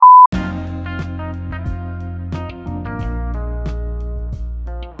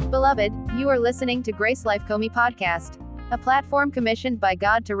Beloved, you are listening to Grace Life Comey Podcast, a platform commissioned by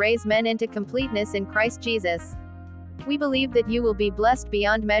God to raise men into completeness in Christ Jesus. We believe that you will be blessed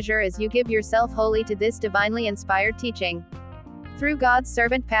beyond measure as you give yourself wholly to this divinely inspired teaching. Through God's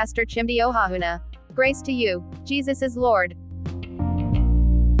servant Pastor Chimdi Ohahuna. Grace to you. Jesus is Lord.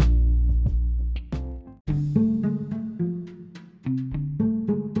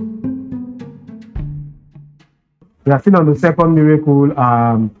 We are still on the second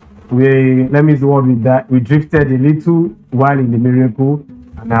miracle. Let me use the word with that. We drifted a little while in the miracle,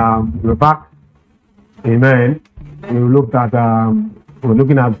 and we're back. Amen. We looked at we're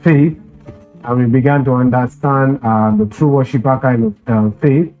looking at faith, and we began to understand the true worshiper kind of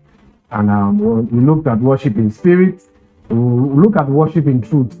faith. And we looked at worship in spirit. We look at worship in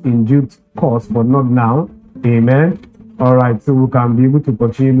truth in due course, but not now. Amen. All right. So we can be able to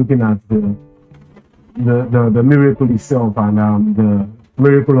continue looking at the miracle itself and the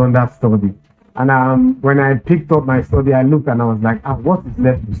miracle under study. And when I picked up my study, I looked and I was like, what is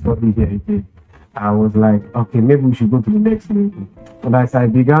left to study here again? I was like, okay, maybe we should go to the next miracle. But as I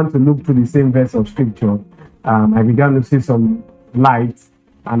began to look through the same verse of scripture, I began to see some light,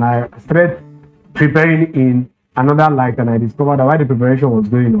 and I started preparing in another light, and I discovered that while the preparation was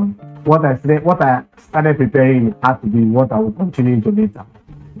going on, what I started preparing had to be what I will continue into later.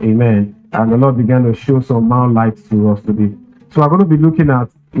 Amen. And the Lord began to show some more light to us today. So we're going to be looking at,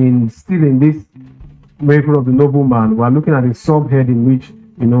 still in this miracle of the nobleman, we're looking at a subhead in which,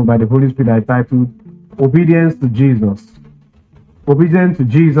 by the Holy Spirit, I titled Obedience to Jesus. Obedience to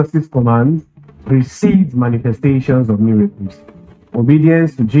Jesus' commands precedes manifestations of miracles.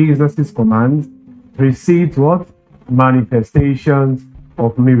 Obedience to Jesus' commands precedes what? Manifestations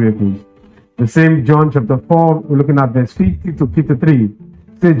of miracles. The same John chapter 4, we're looking at verse 50 to 53.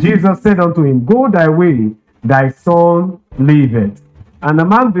 So Jesus said unto him, Go thy way, thy son liveth. And the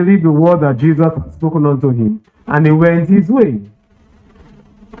man believed the word that Jesus had spoken unto him, and he went his way.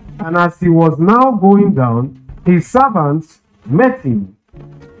 And as he was now going down, his servants met him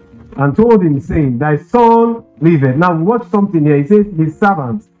and told him, saying, Thy son liveth. Now watch something here. He says his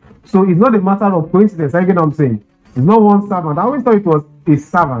servants. So it's not a matter of coincidence. I get what I'm saying. It's not one servant. I always thought it was a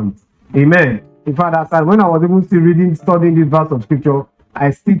servant. Amen. In fact, when I was even still studying this verse of scripture,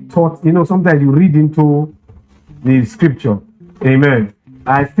 I still thought, sometimes you read into the scripture. Amen.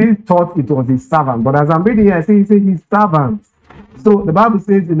 I still thought it was his servant. But as I'm reading here, I say his servant. So the Bible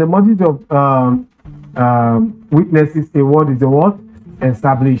says in the multitude of witnesses, a word is a word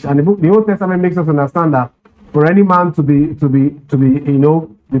established. And the Old Testament makes us understand that for any man to be,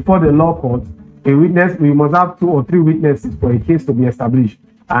 before the law court, a witness, we must have 2 or 3 witnesses for a case to be established.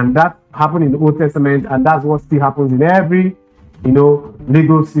 And that happened in the Old Testament, and that's what still happens in every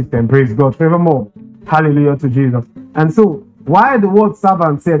legal system. Praise God forevermore. Hallelujah to Jesus. And so, why the word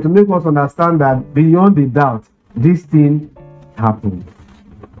servant said, to make us understand that beyond the doubt, this thing happened.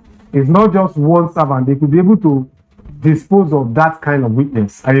 It's not just one servant. They could be able to dispose of that kind of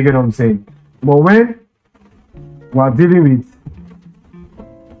witness. Are you getting what I'm saying? But when we are dealing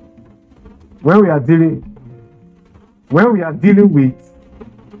with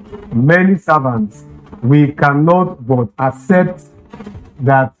many servants, we cannot but accept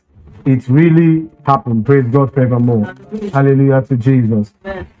that it really happened. Praise God forevermore. Hallelujah to Jesus.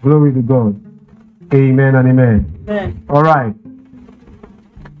 Amen. Glory to God. Amen and amen. Amen. All right.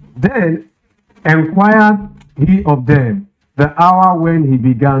 Then inquired he of them the hour when he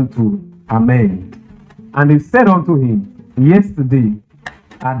began to amend. And he said unto him, Yesterday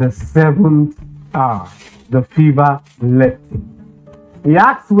at the 7th hour, the fever left him. He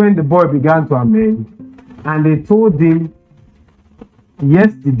asked when the boy began to amend, and they told him,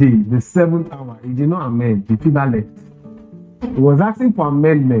 yesterday, the 7th hour, he did not amend, the fever left. He was asking for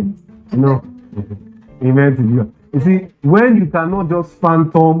amendment. Amen to you. You see, when you cannot just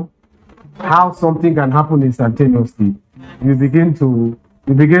phantom how something can happen instantaneously, you begin to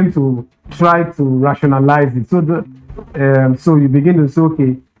try to rationalize it. So you begin to say,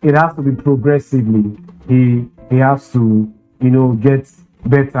 okay, it has to be progressively. He has to, get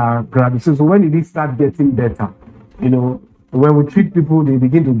better gradually. So when did he start getting better? When we treat people, they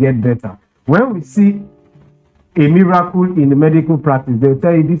begin to get better. When we see a miracle in the medical practice, they'll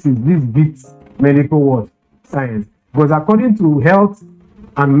tell you this beats medical what? Science. Because according to health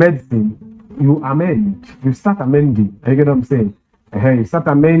and medicine, you amend. You start amending. You get what I'm saying? You start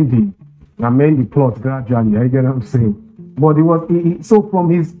amend the plot gradually. You get what I'm saying? But so from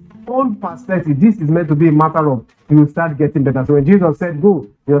his own perspective, this is meant to be a matter of he will start getting better. So when Jesus said, Go,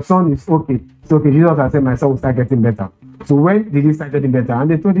 your son is okay. It's okay. Jesus has said, my son will start getting better. So when did he start getting better? And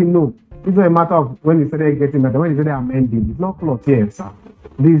they told him, no, It's not a matter of when he started getting better, when he started amending. It's not clot here, sir.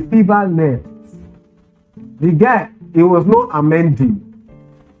 The fever left. The guy, he was not amending.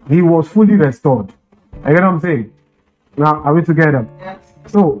 He was fully restored. You get what I'm saying? Now, are we together? Yes.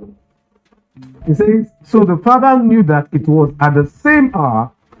 So, he says, so the Father knew that it was at the same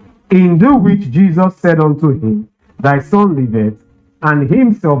hour in the which Jesus said unto him, thy son liveth, and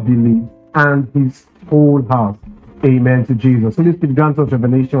himself believed, and his whole house. Amen to Jesus. Holy Spirit grant us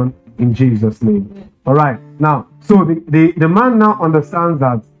revelation in Jesus' name. All right. Now, so the man now understands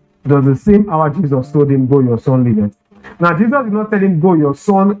that it was the same hour Jesus told him, go, your son liveth. Now, Jesus did not tell him, go, your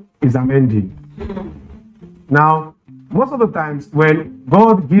son is amending. Now, most of the times when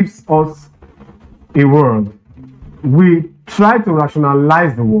God gives us a word, we try to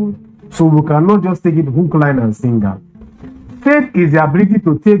rationalize the word. So we cannot just take it hook, line, and sinker. Faith is the ability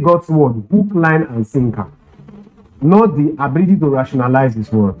to take God's word, hook, line, and sinker, not the ability to rationalize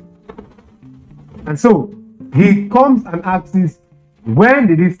his word. And so he comes and asks, when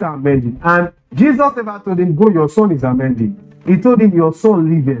did he start amending? And Jesus never told him, go, your son is amending. He told him, your son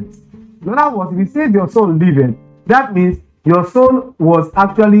liveth. In other words, if he says your son liveth, that means your son was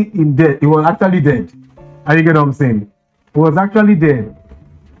actually in death. He was actually dead. Are you get what I'm saying? He was actually dead.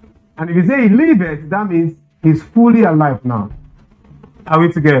 And if you say he liveth, that means he's fully alive now. Are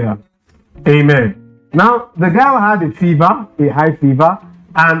we together? Amen. Now, the guy had a fever, a high fever,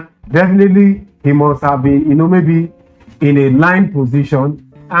 and definitely he must have been, maybe in a lying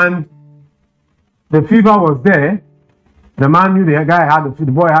position, and the fever was there. The man knew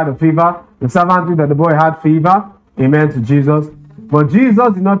the boy had a fever. The servant knew that the boy had fever. Amen to Jesus. But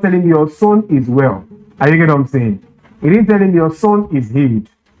Jesus did not tell him, your son is well. Are you getting what I'm saying? He didn't tell him, your son is healed.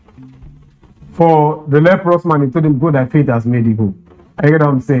 For the leprous man, he told him, go, thy faith has made you whole. Are you getting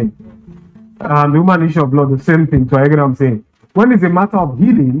what I'm saying? The woman issue of blood, the same thing. So are you getting what I'm saying? When it's a matter of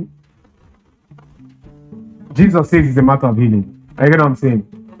healing, Jesus says it's a matter of healing. Are you getting what I'm saying?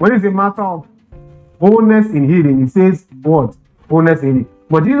 When it's a matter of wholeness in healing, he says what? Wholeness in healing.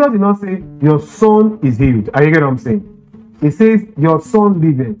 But Jesus did not say, your son is healed. Are you getting what I'm saying? He says, your son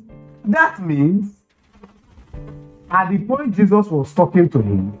liveth. That means, at the point Jesus was talking to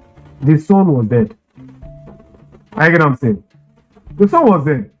him, the son was dead. Are you getting what I'm saying? The son was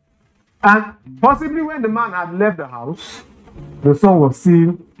dead. And possibly when the man had left the house, the son was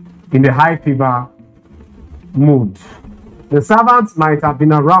still in the high fever mood. The servants might have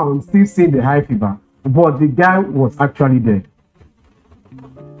been around, still seeing the high fever, but the guy was actually dead.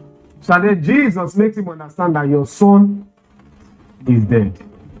 So then Jesus makes him understand that your son is dead.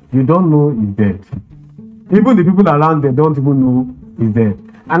 You don't know he's dead. Even the people around there don't even know he's dead.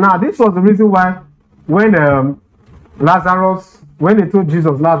 And now this was the reason why when they told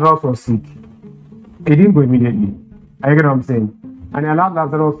Jesus Lazarus was sick, he didn't go immediately. I get what I'm saying? And he allowed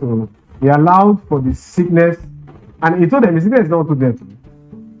Lazarus to, he allowed for the sickness, and he told them the sickness is not to death.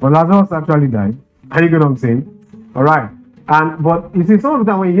 But Lazarus actually died. Are you get what I'm saying? Alright. But you see, some of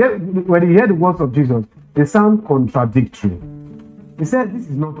the time when you hear the words of Jesus, they sound contradictory. He said, this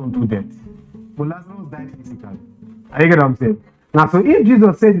is not unto death. But Lazarus died physically. Are you get what I'm saying? Now, so if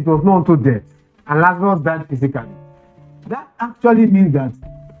Jesus said it was not unto death, and Lazarus died physically, that actually means that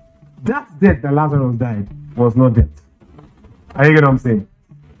death that Lazarus died was not death. Are you get what I'm saying?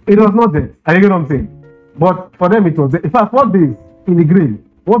 It was not death. Are you get what I'm saying? But for them it was death. In fact, 4 days in the grave,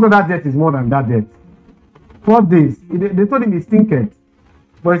 what other death is more than that death? 4 days. They told him he stinketh.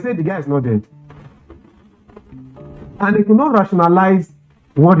 But he said the guy is not dead. And they could not rationalize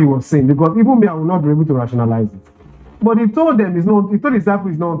what he was saying, because even me, I will not be able to rationalize it. But he told them, he told his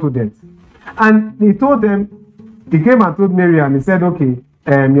disciples it's not unto death. And he told them, he came and told Mary, and he said, okay,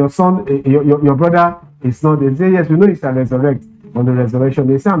 your son, your brother is not dead. They say, yes, we know he shall resurrect on the resurrection.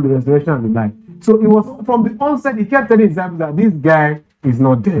 They say, I'm the resurrection and the life. So it was from the onset, he kept telling his disciples that this guy is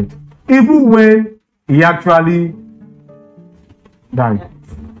not dead. Even when he actually died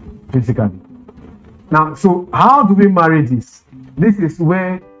physically. Now, so how do we marry this? This is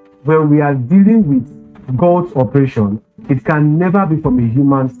where, when we are dealing with God's operation, it can never be from a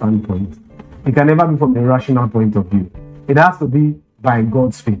human standpoint. It can never be from a rational point of view. It has to be by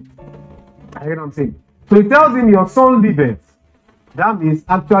God's faith. I get what I'm saying? So he tells him, your son liveth. That means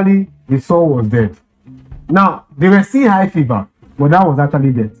actually the son was dead. Now, they were seeing high fever, but that was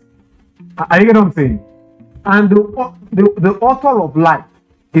actually death. I get what I'm saying? And the author of life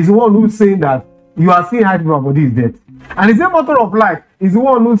is the one who's saying that you are seeing high fever, but this is death. And the same author of life is the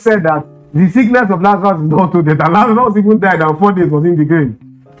one who said that the sickness of Lazarus is not to death. And Lazarus even died and 4 days was in the grave.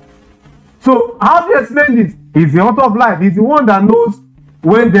 So how do you explain this? He's the author of life. He's the one that knows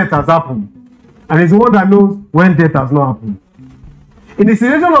when death has happened. And he's the one that knows when death has not happened. In the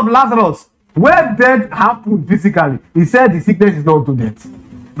situation of Lazarus, where death happened physically, he said the sickness is not unto death.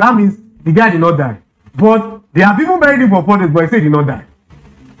 That means the guy did not die. But they have even buried him for 4 days, but he said he did not die.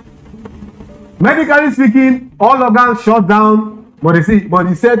 Medically speaking, all organs shut down, but he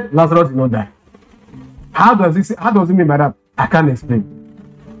said Lazarus did not die. How does he mean by that? I can't explain.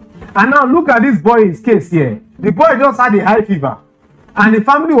 And now look at this boy's case here. The boy just had a high fever. And the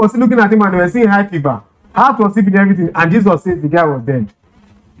family was looking at him and they were seeing high fever. Heart was sleeping and everything. And Jesus says the guy was dead.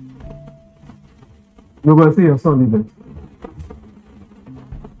 You're going to say your son is dead.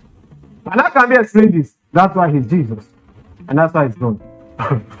 And how can they explain this? That's why he's Jesus. And that's why he's God.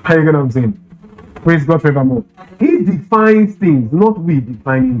 How you get what I'm saying? Praise God forevermore. He defines things, not we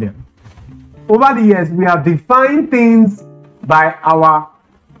defining them. Over the years, we have defined things by our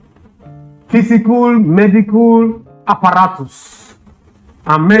physical, medical apparatus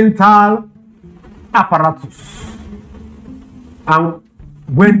and mental apparatus. And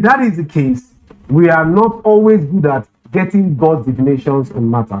when that is the case, we are not always good at getting God's definitions on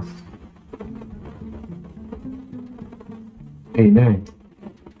matters. Amen.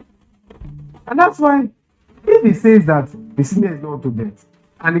 And that's why, if he says that the sinner is not to death,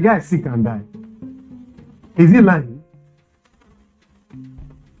 and the guy is sick and die, is he lying?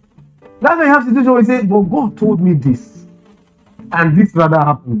 That's why you have situation where you say, but God told me this, and this rather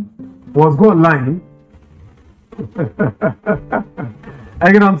happened. Was God lying?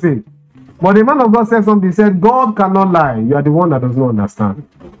 I get what I'm saying? But the man of God said something. He said, God cannot lie. You are the one that does not understand.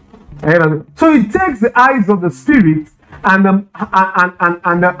 So it takes the eyes of the spirit and the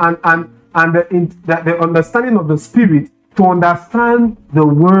understanding of the spirit to understand the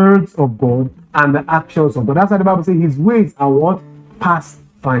words of God and the actions of God. That's why the Bible says his ways are what? Past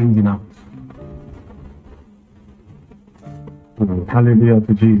finding out. Hallelujah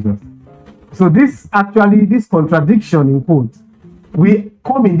to Jesus. So this contradiction in quotes, we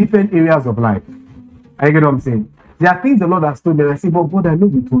come in different areas of life. I get what I'm saying? There are things the Lord has told me, and I say, but God, I know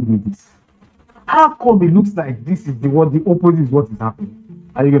you told me this. How come it looks like this is the opposite is what is happening?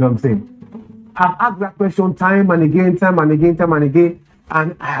 Are you get what I'm saying? I've asked that question time and again,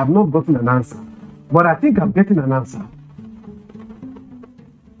 and I have not gotten an answer. But I think I'm getting an answer.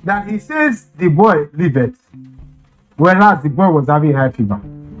 That he says the boy liveth, whereas the boy was having high fever.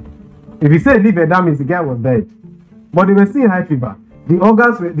 If he said liveth, that means the guy was dead. But they were seeing high fever.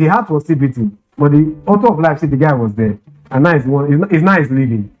 The heart was still beating. But the author of life said the guy was dead. And now he's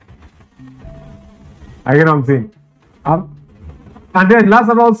living. I get what I'm saying? And then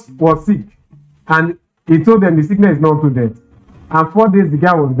Lazarus was sick. And he told them the sickness is not to death. And 4 days the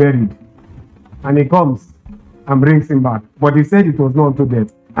guy was buried. And he comes and brings him back. But he said it was not to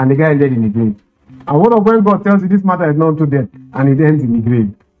death. And the guy ended in the grave. And what of when God tells you this matter is not to death and it ends in the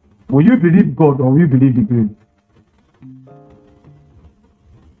grave? Will you believe God or will you believe the grave?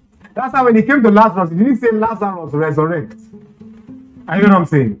 That's how when he came to Lazarus, he didn't say Lazarus resurrect. I know what I'm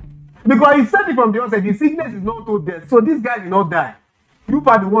saying? Because he said it from the onset, the sickness is not to death. So this guy did not die. You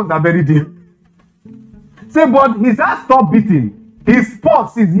are the ones that buried him. Say, but his heart stopped beating. His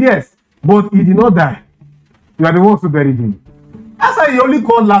pulse is yes, but he did not die. You are the ones who buried him. That's why he only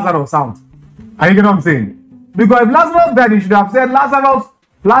called Lazarus out. Are you get what I'm saying? Because if Lazarus died, he should have said, Lazarus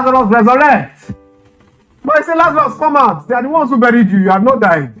resurrect. But he said, Lazarus, come out. They are the ones who buried you. You have not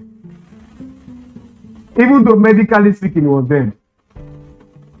died. Even though medically speaking, he was dead.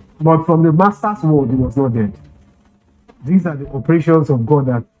 But from the master's word, he was not dead. These are the operations of God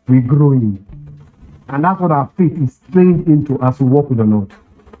that we grow in. And that's what our faith is trained into as we walk with the Lord.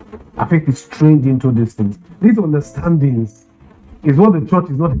 Our faith is trained into these things. These understandings is what the church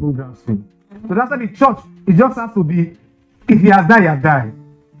is not even grasping. So that's why the church, it just has to be, if he has died, he has died.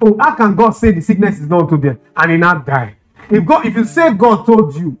 Oh, how can God say the sickness is not to death and he not die? If you say God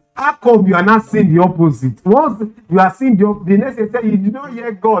told you, how come you are not seeing the opposite? Once you are seeing the next they say you do not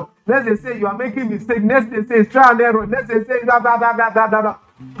hear God. Next they say you are making mistake. Next they say it's trial and error. Next they say blah, blah, blah, blah, blah, blah.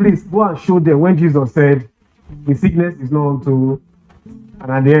 Please go and show them when Jesus said the sickness is not unto,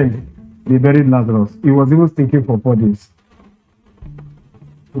 and at the end they buried Lazarus. He was even thinking for 4 days.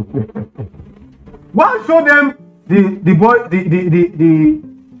 Go and show them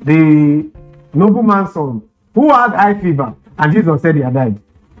the nobleman's son who had high fever, and Jesus said he had died.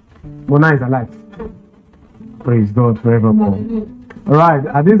 But now he's alive. Praise God forevermore. All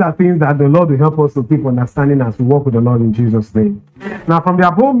right, these are things that the Lord will help us to keep understanding as we walk with the Lord in Jesus' name. Now, from the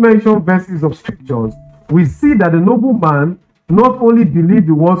above mentioned verses of scriptures, we see that the nobleman not only believed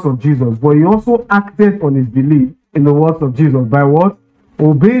the words of Jesus, but he also acted on his belief in the words of Jesus by what?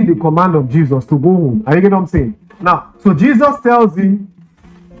 Obeying the command of Jesus to go home. Are you getting what I'm saying? Now, so Jesus tells him,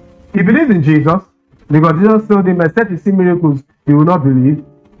 he believes in Jesus, because Jesus told him, except you see miracles, he will not believe.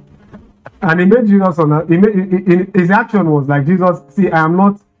 And he made Jesus his action was like, Jesus, see, I am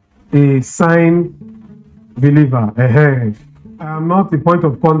not a sign believer. I am not a point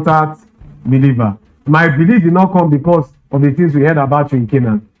of contact believer. My belief did not come because of the things we heard about you in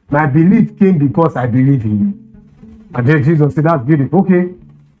Canaan. My belief came because I believe in you. And then Jesus said, that's beautiful. Okay,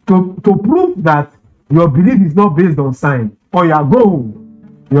 to prove that your belief is not based on sign, or you are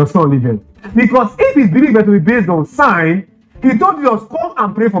going, your son liveth. Because if his belief were to be based on sign, he told Jesus, come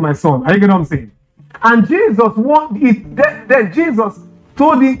and pray for my son. Are you getting what I'm saying? And Jesus then Jesus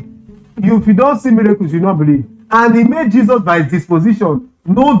told him, if you don't see miracles, you don't believe. And he made Jesus, by his disposition,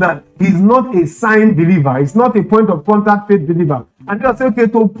 know that he's not a sign believer. He's not a point of contact faith believer. And Jesus said, okay,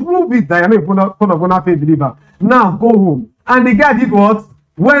 to prove it that you're not a point of contact faith believer, now go home. And the guy did what?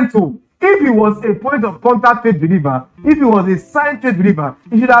 Went home. If he was a point of contact faith believer, if he was a sign faith believer,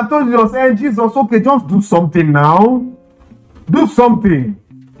 he should have told Jesus, hey, Jesus, okay, just do something now. Do something.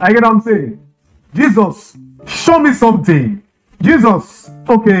 I get what I'm saying? Jesus, show me something. Jesus,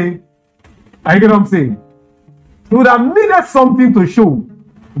 okay. I get what I'm saying? He would have needed something to show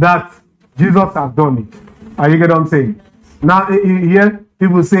that Jesus has done it. Are you get what I'm saying? Now, here,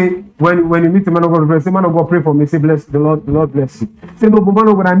 people say, when you meet the man of God, say, man of God, pray for me. Say, bless the Lord bless you. Say, no, but man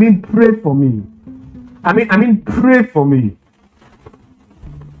of God, I mean, pray for me. I mean, pray for me.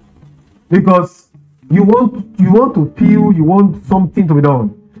 Because you want to feel, you want something to be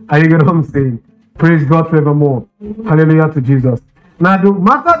done. Are you get what I'm saying? Praise God forevermore. Hallelujah to Jesus. Now, no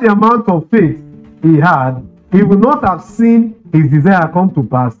matter the amount of faith he had, he would not have seen his desire come to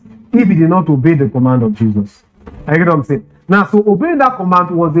pass if he did not obey the command of Jesus. I get what I'm saying? Now, so obeying that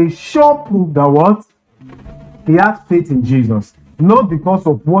command was a sure proof that what? He had faith in Jesus. Not because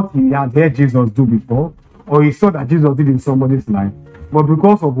of what he had heard Jesus do before, or he saw that Jesus did in somebody's life, but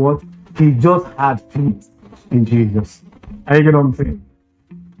because of what? He just had faith in Jesus. I get what I'm saying?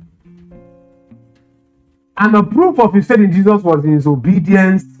 And the proof of his faith in Jesus was his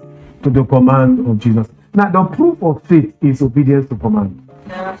obedience to the command of Jesus. Now, the proof of faith is obedience to command.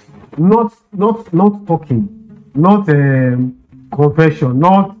 Not talking, not confession,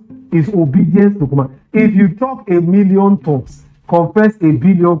 not is obedience to command. If you talk a million talks, confess a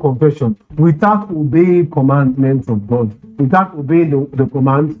billion confession without obeying commandments of God, without obeying the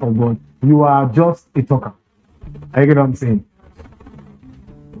commands of God, you are just a talker. I get what I'm saying?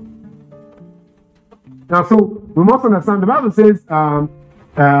 Now, so we must understand the Bible says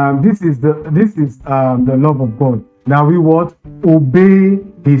this is the love of God, that we what? Obey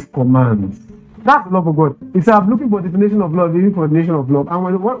his commands. That's the love of God. It's looking for the definition of love, looking for the definition of love. And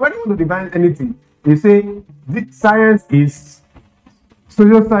when you want to define anything, you say science is,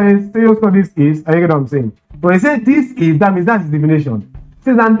 social science, social studies is, I get what I'm saying. When you say this is, that means that's the definition. It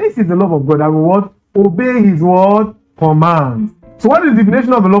says, and this is the love of God, that we what? Obey his word, commands. So what is the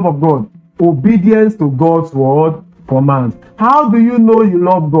definition of the love of God? Obedience to God's word, commands. How do you know you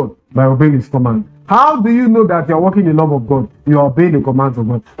love God? By obeying his command. How do you know that you are walking in the love of God? You obey the commands of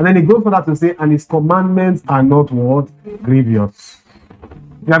God. And then he goes further to say, and his commandments are not what? Grievous.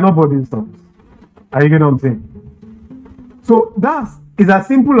 They are not burdensome. Are you getting what I'm saying? So it's as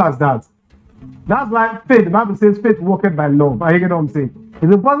simple as that. That's why faith, the Bible says faith worketh by love. Are you getting what I'm saying?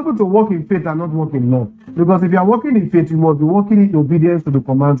 It's impossible to walk in faith and not walk in love. Because if you are walking in faith, you must be walking in obedience to the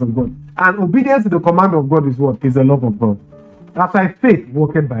commands of God. And obedience to the command of God is what? Is the love of God. That's why faith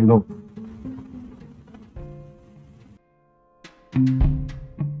worketh by love.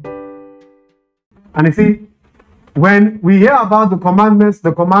 And you see, when we hear about the commandments,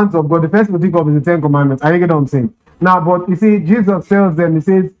 the commands of God, the first we think of is the 10 commandments. Are you getting what I'm saying? Now, but you see, Jesus tells them, he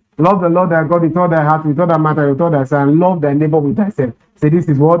says, love the Lord thy God with all thy heart, with all thy mind, with all thy soul, and love thy neighbor with thyself. Say, this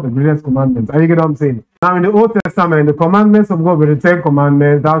is what? The greatest commandments. Are you getting what I'm saying? Now, in the Old Testament, the commandments of God were the 10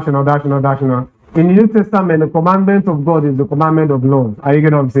 commandments, thou shalt not, thou shalt not, thou shalt not. In the New Testament, the commandment of God is the commandment of love. Are you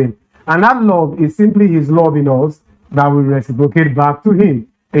getting what I'm saying? And that love is simply his love in us that will reciprocate back to him.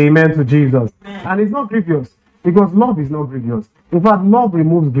 Amen to Jesus. And it's not grievous, because love is not grievous. In fact, love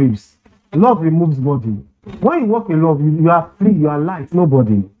removes griefs. Love removes body. When you walk in love, you are free, you are light,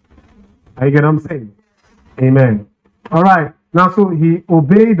 nobody. Are you get what I'm saying? Amen. All right. Now, so he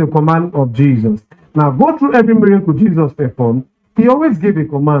obeyed the command of Jesus. Now, go through every miracle Jesus performed. He always gave a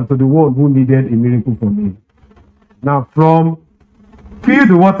command to the one who needed a miracle from him. Now, from fill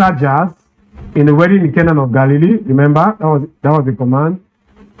the water jars in the wedding in Canaan of Galilee, remember, that was the command.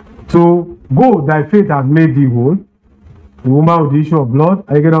 To go, thy faith has made thee whole. The woman with the issue of blood.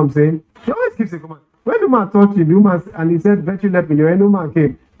 Are you get what I'm saying? He always gives a command. When the man touched him, the woman, and he said, virtue left me. When the man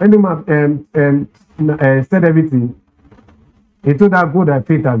came, when the man said everything, he told her, go, thy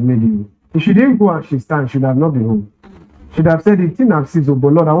faith has made you. If she didn't go and she stand, she would have not been home. Should have said, the thing I've seen,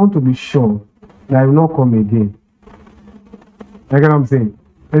 but Lord, I want to be sure that I will not come again. You get what I'm saying?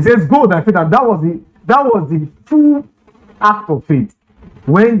 It says, go thy faith, and that was the full act of faith.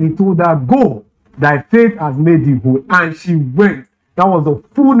 When he told her, go, thy faith has made thee whole, and she went. That was the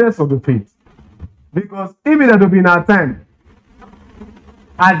fullness of the faith. Because even at the in our time,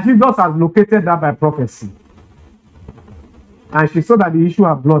 as Jesus has located that by prophecy, and she saw that the issue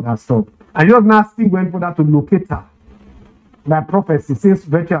of blood has stopped, and Jesus now still went for that to locate her by prophecy, since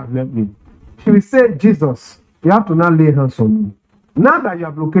virtue has left me. She will say, Jesus, you have to now lay hands on me. Now that you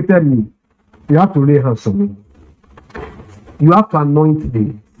have located me, you have to lay hands on me. You have to anoint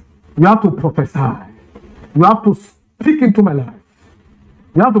me. You have to prophesy. You have to speak into my life.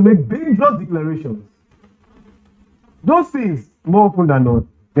 You have to make dangerous declarations. Those things, more often than not,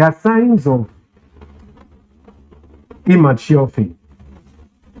 they are signs of immature faith.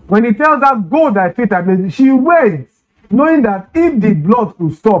 When he tells her, go thy faith, she went, knowing that if the blood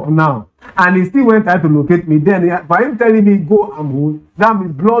could stop now, and he still went out to locate me, then by him telling me, go and move, that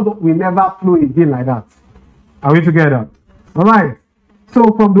means blood will never flow again like that. Are we together? All right. So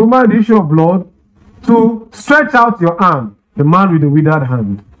from the woman, the issue of blood, to stretch out your arm, the man with the withered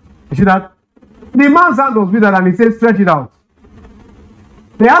hand. You see that? The man's hand was withered and he said, stretch it out.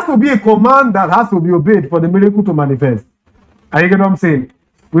 There has to be a command that has to be obeyed for the miracle to manifest. Are you getting what I'm saying?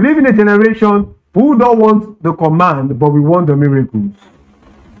 We live in a generation who don't want the command, but we want the miracles.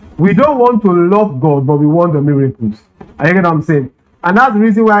 We don't want to love God, but we want the miracles. Are you getting what I'm saying? And that's the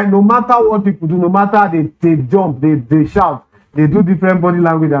reason why no matter what people do, no matter they jump, they shout, they do different body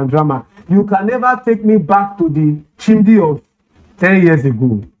language and drama, you can never take me back to the chimney of 10 years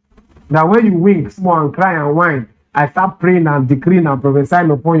ago. That when you wink, small and cry and whine, I start praying and decreeing and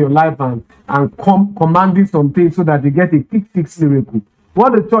prophesying upon your life and commanding some things so that you get a quick fix miracle.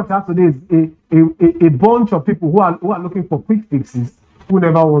 What the church has today is a bunch of people who are looking for quick fixes, who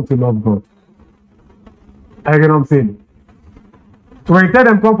never want to love God. I get what I'm saying? So when you tell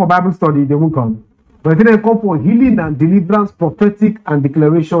them come for Bible study, they won't come. When you tell them come for healing and deliverance, prophetic and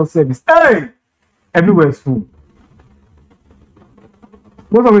declaration service, hey, everywhere is full.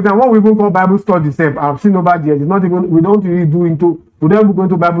 Most of the time, what we even call Bible study, I've seen over there. It's not even. We don't really do into. We don't even go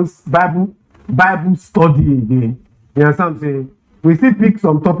into Bible study again. You understand what I'm saying? We still pick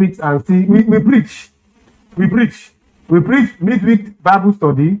some topics and see. We preach. We preach midweek Bible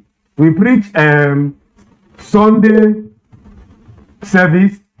study. We preach Sunday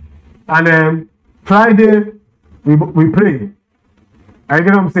service, and Friday we pray. I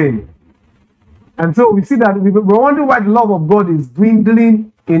get what I'm saying? And so we see that we're wondering why the love of God is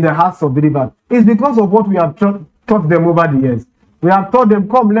dwindling in the hearts of believers. It's because of what we have taught them over the years. We have taught them,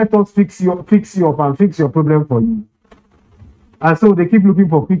 come, let us fix you up and fix your problem for you. And so they keep looking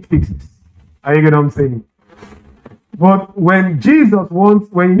for quick fixes. Are you getting what I'm saying? But when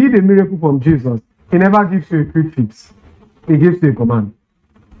you need a miracle from Jesus, he never gives you a quick fix. He gives you a command.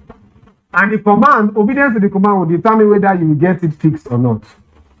 And the command, obedience to the command will determine whether you will get it fixed or not.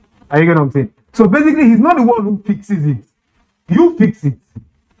 Are you getting what I'm saying? So basically, he's not the one who fixes it. You fix it.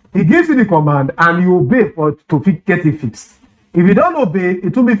 He gives you the command and you obey to get it fixed. If you don't obey,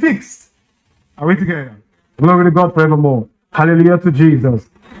 it will be fixed. Are we together? Glory to God forevermore. Hallelujah to Jesus.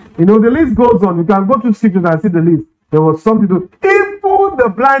 You know, the list goes on. You can go to scriptures and see the list. There was something to even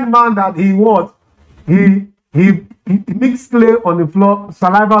the blind man that he was. He mixed clay on the floor,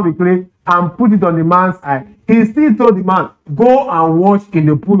 saliva with clay, and put it on the man's eye. He still told the man, go and wash in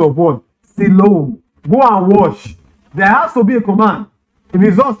the pool of water. Siloam. Go and wash. There has to be a command. If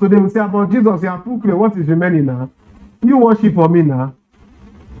it's us today, we say, about Jesus, you have put clay. What is remaining now? You wash it for me now.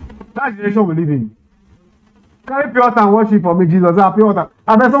 That generation we live in. Carry pure water and wash it for me, Jesus. Pure water.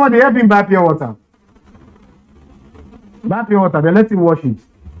 I bet somebody help him buy pure water. Buy pure water, then let him wash it.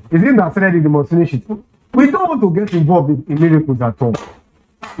 It's him that said it, he must finish it. We don't want to get involved in miracles at all.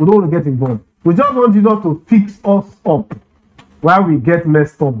 We don't want to get involved. We just want Jesus to fix us up while we get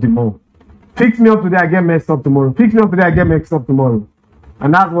messed up tomorrow. Fix me up today, I get messed up tomorrow. Fix me up today, I get messed up tomorrow.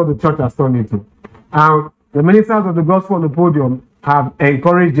 And that's what the church has turned into. And the ministers of the gospel on the podium have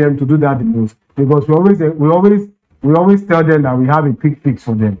encouraged them to do that the most. Because we always tell them that we have a quick fix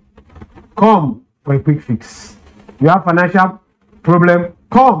for them. Come for a quick fix. You have financial problem,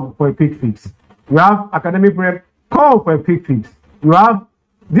 come for a quick fix. You have academic problem, come for a quick fix. You have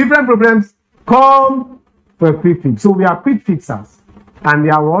different problems, come for a quick fix. So we are quick fixers. And they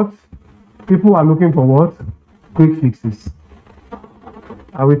are what? People are looking for what? Quick fixes.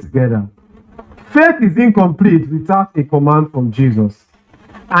 Are we together? Faith is incomplete without a command from Jesus.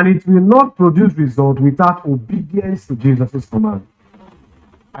 And it will not produce result without obedience to Jesus' command.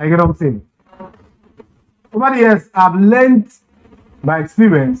 Are you get what I'm saying? Over the years, I've learned by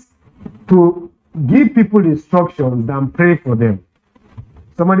experience to give people instructions than pray for them.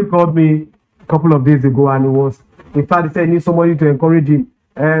 Somebody called me a couple of days ago and in fact, he said he needs somebody to encourage him.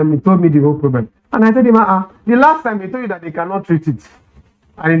 He told me the whole problem. And I told him, the last time they told you that they cannot treat it.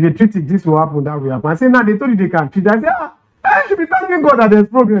 And if they treat it, this will happen, that will happen. I said, now they told you they can treat it. I said, I should be thanking God that there's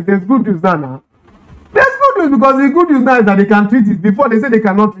progress. There's good news now. There's good news because the good news now is that they can treat it. Before they say they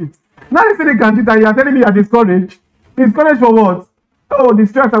cannot treat. Now they say they can treat and you are telling me you are discouraged. Discouraged for what? Oh, the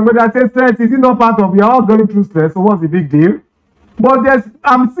stress. I'm going to say stress. Is it not part of, we are all going through stress. So what's the big deal? But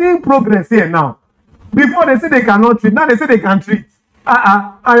I'm seeing progress here now. Before they say they cannot treat, now they say they can treat.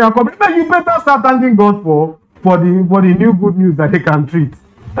 And you are complaining. You better start thanking God for the new good news that they can treat.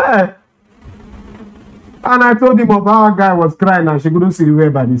 And I told him of how a guy was crying and she couldn't see the way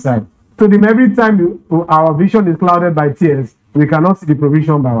by the side. Told him every time our vision is clouded by tears, we cannot see the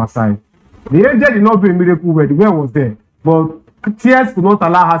provision by our side. The angel did not do a miracle where the well was there, but tears could not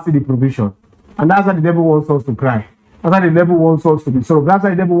allow her to see the provision. And that's why the devil wants us to cry. That's why the devil wants us to be sorrowful. That's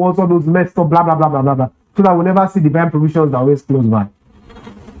why the devil wants all those messed up blah blah blah blah blah blah. So that we never see divine provisions that are always close by.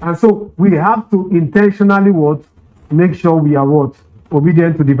 And so we have to intentionally make sure we are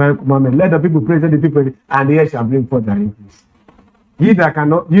obedient to divine commandment. Let the people praise the people, and the earth shall bring forth their increase. Ye that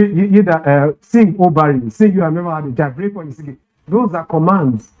cannot, ye that sing, O barren, sing, you have never had a child, pray for you singing. Those are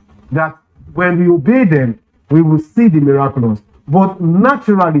commands that when we obey them, we will see the miraculous. But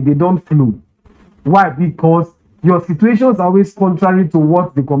naturally, they don't flow. Why? Because your situations are always contrary to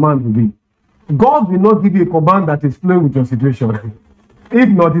what the command will be. God will not give you a command that is flowing with your situation. If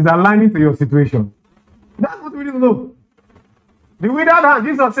not, it's aligning to your situation. That's what we need to know. The withered hand,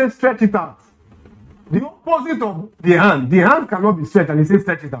 Jesus says, stretch it out. The opposite of the hand cannot be stretched, and he says,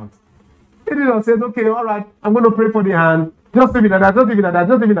 stretch it out. Jesus says, okay, all right, I'm going to pray for the hand. Just leave it like that, just leave it like that,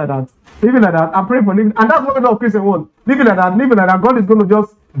 just leave it like that. Leave it like that, and pray for it. And that's what the Christian want. Leave it like that, leave it like that. God is going to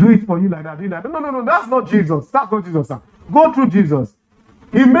just do it for you like that. Do it like that. No, that's not Jesus. That's not Jesus, sir. Go through Jesus.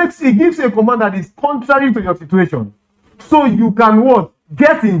 He gives you a command that is contrary to your situation. So you can what?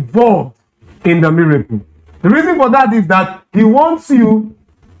 Get involved in the miracle. The reason for that is that he wants you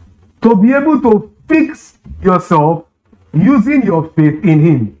to be able to fix yourself using your faith in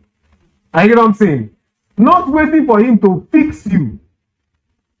him. I hear what I'm saying? Not waiting for him to fix you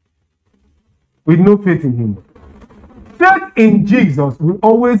with no faith in him. Faith in Jesus will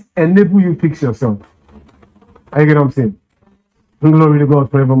always enable you to fix yourself. I hear what I'm saying? Glory to God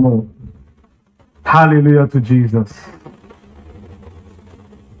forevermore. Hallelujah to Jesus.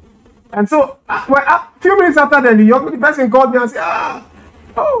 And so, a few minutes after that, the person called me and said,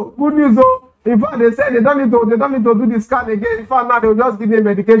 oh, good news, oh. In fact, they said they don't need to do this scan again. In fact, now they'll just give me a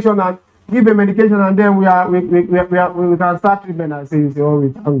medication and then we can start treatment. I say, oh,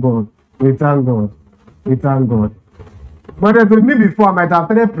 we thank God. We thank God. We thank God. But with me before, I might have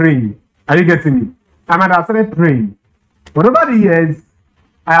started praying. Are you getting me? I might have started praying. But over the years,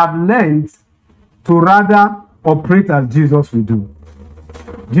 I have learned to rather operate as Jesus will do.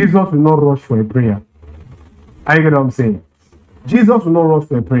 Jesus will not rush for a prayer. Are you get what I'm saying? Jesus will not rush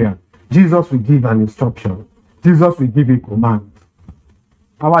for a prayer. Jesus will give an instruction. Jesus will give a command.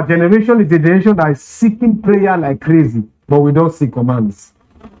 Our generation is a generation that is seeking prayer like crazy, but we don't seek commands.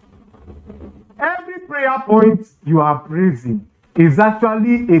 Every prayer point you are praising is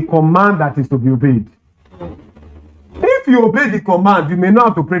actually a command that is to be obeyed. If you obey the command, you may not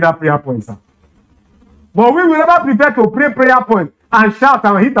have to pray that prayer point, sir. But we will never prefer to pray prayer point and shout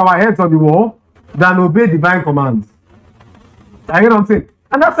and hit our heads on the wall than obey divine commands. You know what I'm saying?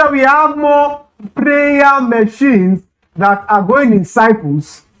 And that's why we have more prayer machines that are going in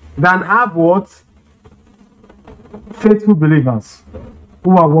cycles than have what? Faithful believers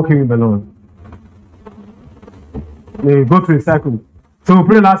who are walking with the Lord. They go through a cycle. So we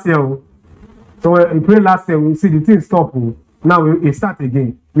prayed last year. So we prayed last year, we see the thing stop. Now it start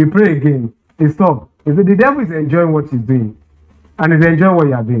again. We pray again. It stop. The devil is enjoying what he's doing. And he's enjoying what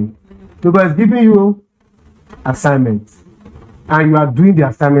you are doing. Because he's giving you assignments. And you are doing the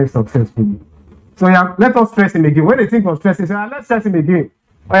assignment successfully. So let us stress him again. When they think of stress, they say, let's stress him again.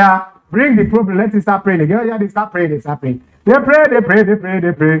 Bring the problem, let him start praying again. They start praying, They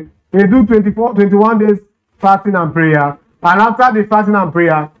pray. They do 21 days fasting and prayer. And after the fasting and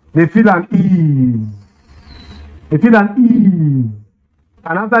prayer, they feel an ease. And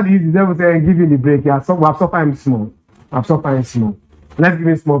after the ease, the devil say, give you the break. We have suffered small. Let's give him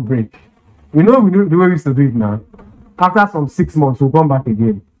a small break. We know the way we used to do it now. After some 6 months, we'll come back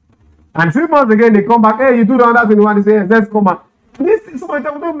again. And 6 months again, they come back. Hey, you do the other thing. You want to say, yes, let's come back. This is so much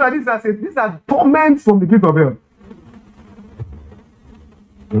these are torments from the pit of hell.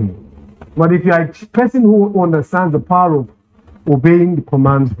 But if you are a person who understands the power of obeying the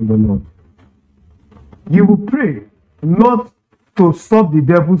commands from the Lord, you will pray not to stop the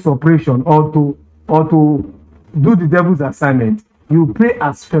devil's operation or to do the devil's assignment. You pray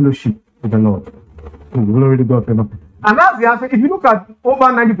as fellowship with the Lord. Glory to God. And that's the answer. If you look at over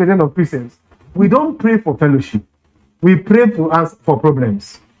 90% of Christians, we don't pray for fellowship. We pray for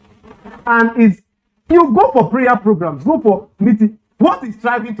problems. And it's you go for prayer programs, go for meeting. What is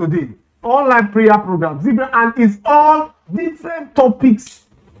thriving today? Online prayer programs, and it's all different topics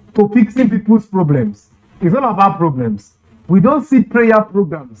to fixing people's problems. It's all about problems. We don't see prayer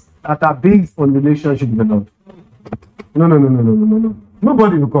programs that are based on relationship with the Lord. No.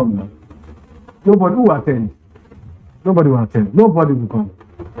 Nobody will come now. Nobody will attend. Nobody will attend. Nobody will come.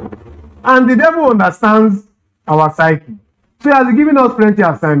 And the devil understands our psyche. So he has given us plenty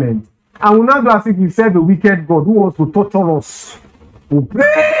of assignments. And we now do as if we serve a wicked God who wants to torture us. We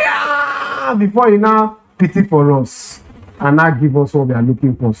pray before he now pity for us and now give us what we are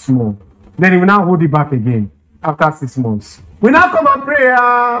looking for small. Then he will now hold it back again after 6 months. We now come and pray.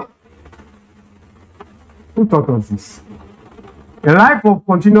 Who taught us this? A life of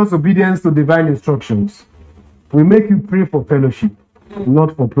continuous obedience to divine instructions will make you pray for fellowship,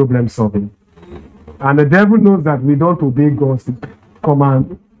 not for problem solving. And the devil knows that we don't obey God's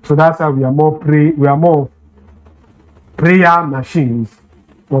command. So that's why we are more prayer machines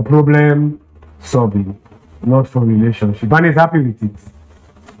for problem solving, not for relationship. And he's happy with it.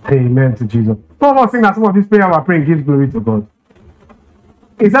 Amen to Jesus. Some of us think that some of these prayers we're praying gives glory to God.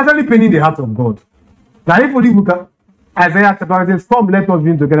 It's actually paining the heart of God. That if only we can, Isaiah chapter 1 says, come, let us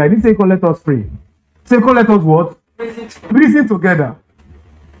be together. He didn't say, come, let us pray. Say, come, let us what? Reason together.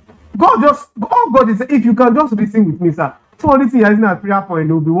 God is, if you can just reason with me, sir. So this thing is a prayer point,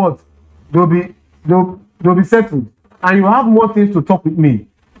 they'll be what? They'll be settled. And you have more things to talk with me.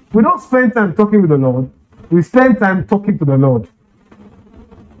 We don't spend time talking with the Lord. We spend time talking to the Lord.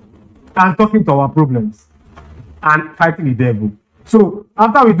 And talking to our problems. And fighting the devil. So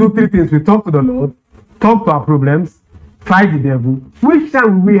after we do 3 things, we talk to the Lord, talk to our problems, fight the devil. Which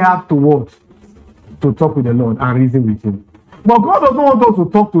time will we have to what? To talk with the Lord and reason with him. But God doesn't want us to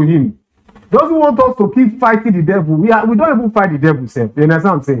talk to him. Doesn't want us to keep fighting the devil. We don't even fight the devil, sir. You understand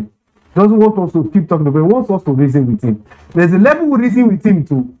what I'm saying? Doesn't want us to keep talking to him. He wants us to reason with him. There's a level we reason with him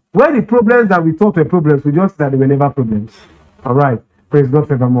too. Where the problems that we thought were problems, we just said they were never problems. All right. Praise God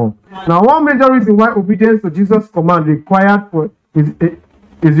forevermore. Now, one major reason why obedience to Jesus' command is required for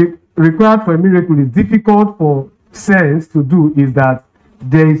a miracle is difficult for sense to do is that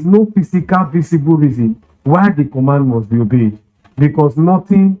there is no physical, visible reason why the command must be obeyed. Because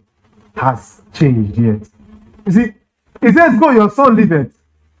nothing has changed yet. You see, it says, go, your son liveth.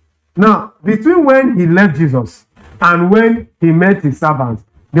 Now, between when he left Jesus and when he met his servants,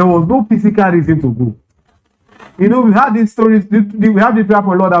 there was no physical reason to go. You know, we had these stories, we have the prayer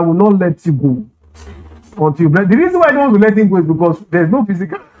for Lord, I will not let you go until you bless. The reason why I don't want to let him go is because there's no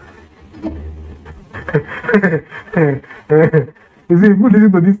physical. You see, if you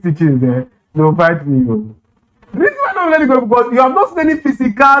listen to these teachings, they'll fight me. The reason why I don't let it go is because you have not seen any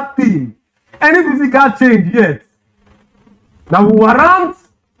physical thing, any physical change yet that will warrant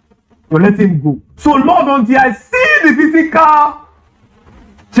to let him go. So, Lord, until I see the physical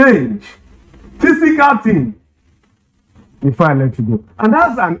change, physical thing, before I let you go. And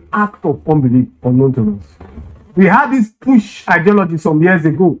that's an act of unbelief unknown to us. We had this push ideology some years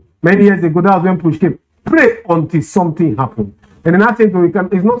ago. Many years ago, that was when push came. Pray until something happened. And then I think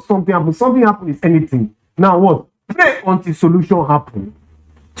it's not something happens. Something happens is anything. Now what? Pray until solution happen.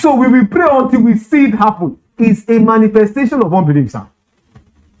 So we will pray until we see it happen. It's a manifestation of unbelief, sir.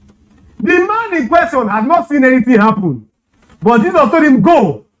 The man in question had not seen anything happen. But Jesus told him,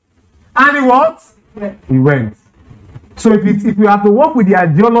 go. And he what? He went. So if you have to work with the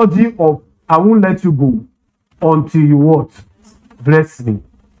ideology of I won't let you go until you what? Bless me.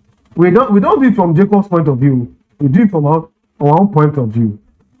 We don't do it from Jacob's point of view. We do it from our own point of view.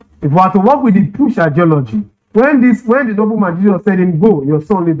 If we have to work with the push ideology, when the nobleman Jesus said him, go, your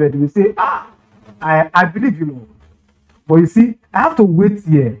son liveth, we say, I believe you, Lord. But you see, I have to wait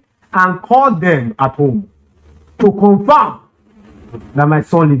here and call them at home to confirm that my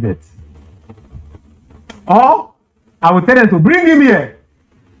son liveth. Or I will tell them to bring him here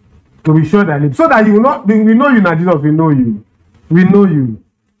to be sure that I live. So that you will not, we know you now, Jesus, we know you. We know you.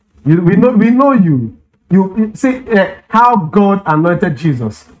 We know you. You see how God anointed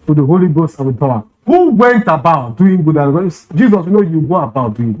Jesus with the Holy Ghost and with power. Who went about doing good and good? Jesus, we know you go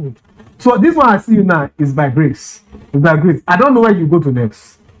about doing good. So this one I see you now is by grace. It's by grace. I don't know where you go to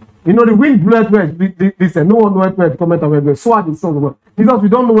next. You know, the wind bloweth where listen, no one knoweth where to come out and where. So are the sons of God. Jesus, we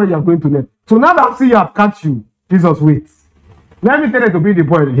don't know where you are going to next. So now that I see you have catch you, Jesus, wait. Let me tell you to be the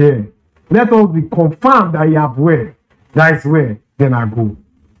boy here. Let us be confirmed that you have where. That is where. Then I go.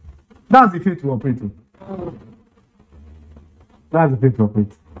 That's the faith we operate in. That's the faith we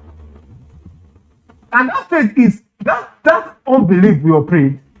operate. And that faith is, that unbelief we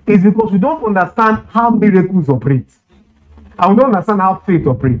operate is because we don't understand how miracles operate. And we don't understand how faith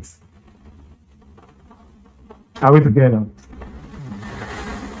operates. Are we together?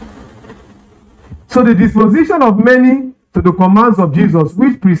 So the disposition of many to the commands of Jesus,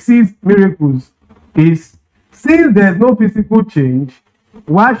 which precedes miracles, is, since there is no physical change,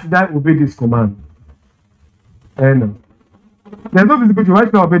 why should I obey this command? No. There's no physical change. Why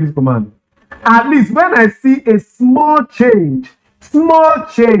should I obey this command? At least when I see a small change,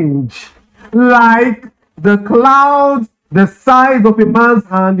 like the clouds the size of a man's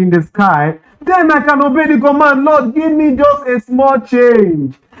hand in the sky, then I can obey the command. Lord, give me just a small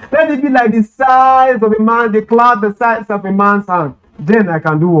change. Let it be like the size of a man, the cloud the size of a man's hand. Then I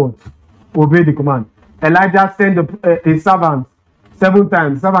can do what? Obey the command. Elijah sent a servant 7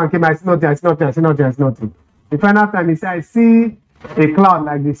 times. The servant came, I see nothing, I see nothing, I see nothing, I see nothing. The final time he said, I see a cloud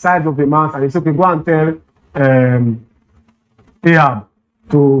like the size of a man's hand. He said, okay, go and tell Ahab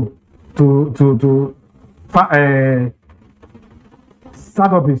to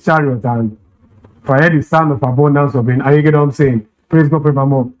start up his chariot and fire the sound of abundance of rain. Are you get what I'm saying? Praise God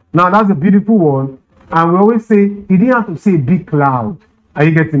forevermore. Now that's a beautiful one. And we always say he didn't have to say a big cloud. Are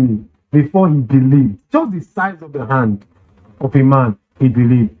you getting me? Before he believed. Just the size of the hand of a man, he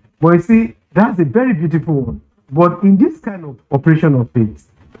believed. But you see, that's a very beautiful one. But in this kind of operation of faith,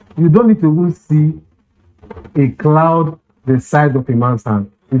 you don't need to even see a cloud the size of a man's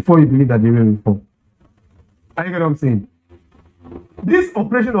hand before you believe that the rain will fall. Are you get what I'm saying? This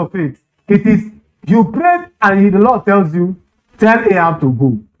operation of faith, it is you pray and the Lord tells you, tell Ahab to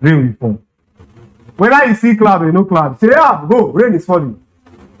go, rain will fall. Whether you see cloud or no cloud, say Ahab, go, rain is falling.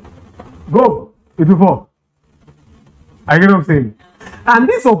 Go, it will fall. I get what I'm saying? And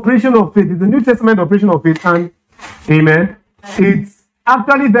this operation of faith is the New Testament operation of faith, and amen. It's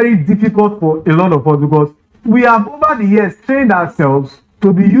actually very difficult for a lot of us because we have over the years trained ourselves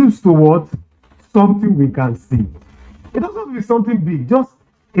to be used to what? Something we can see. It doesn't have to be something big, just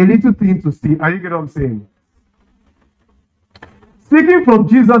a little thing to see. Are you get what I'm saying? Speaking from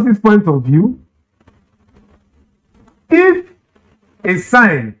Jesus' point of view, if a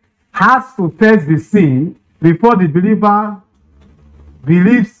sign has to first be seen before the believer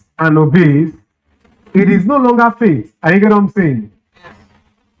believes and obeys, it is no longer faith. Are you get what I'm saying?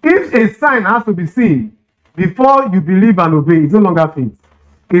 If a sign has to be seen before you believe and obey, it's no longer faith.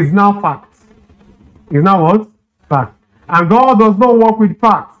 It's now fact. It's now what? Fact. And God does not work with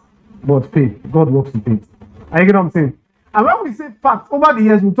facts, but faith. God works with faith. Are you get what I'm saying? And when we say facts, over the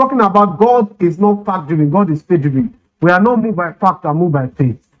years, we're talking about God is not fact-driven. God is faith-driven. We are not moved by fact, we are moved by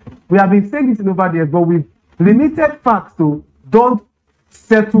faith. We have been saying this in over the years, but we've limited facts to don't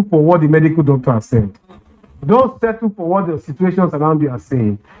settle for what the medical doctor has said. Don't settle for what the situations around you are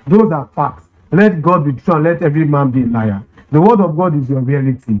saying. Those are facts. Let God be true and let every man be a liar. The word of God is your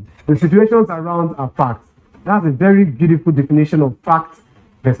reality. The situations around are facts. That's a very beautiful definition of fact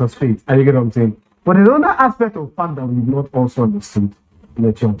versus faith. Are you get what I'm saying? But there's another aspect of fact that we've not also understood in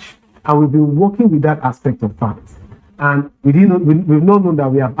the church. And we've been working with that aspect of fact. And we've not known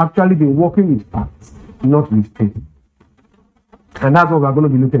that we have actually been working with facts, not with faith. And that's what we're going to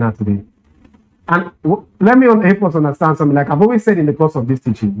be looking at today. And let me help us understand something. Like I've always said in the course of this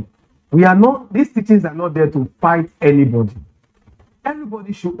teaching, these teachings are not there to fight anybody.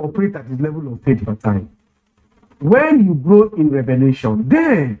 Everybody should operate at his level of faith per time. When you grow in revelation,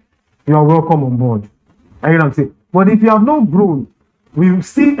 then you are welcome on board. I hear what I'm saying. But if you have not grown, we will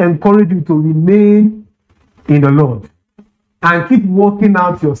still encourage you to remain in the Lord and keep working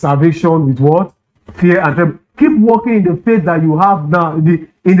out your salvation with what? Fear and trembling. Keep working in the faith that you have now, in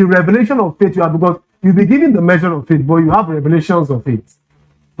the revelation of faith you have, because you'll be given the measure of faith, but you have revelations of faith.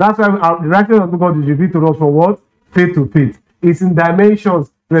 That's why the righteousness of God is revealed to us from what? Faith to faith. It's in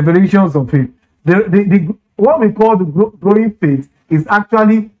dimensions, revelations of faith. What we call the growing faith is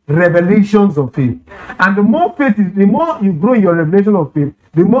actually revelations of faith. And the more you grow in your revelation of faith,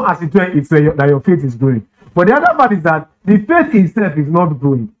 the more as it were, that your faith is growing. But the other part is that the faith itself is not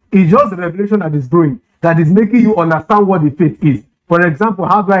growing. It's just the revelation that is growing, that is making you understand what the faith is. For example,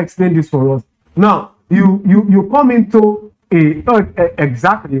 how do I explain this for us? Now, you come into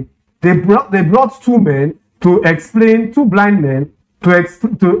exactly. They brought two men to explain, two blind men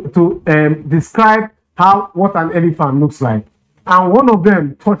to describe what an elephant looks like. and one of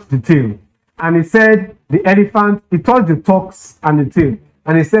them touched the tail. And he said, the elephant, he touched the tusks and the tail.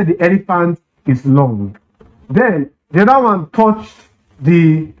 And he said, the elephant is long. Then the other one touched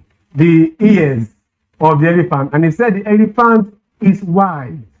the ears of the elephant. And he said, the elephant is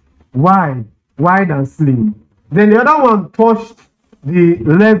wide and slim. Then the other one touched the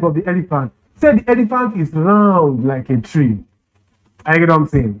leg of the elephant. Said the elephant is round like a tree. I get what I'm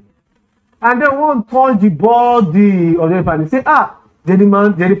saying? And then one touched the body of the elephant. He said,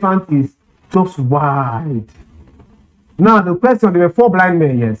 the elephant is just wide. Now the question, there were 4 blind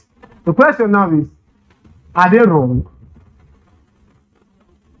men, yes. The question now is, are they wrong?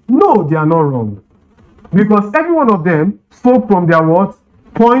 No, they are not wrong. Because every one of them spoke from their what?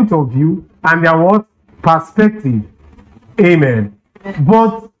 Point of view and their what? Perspective. Amen.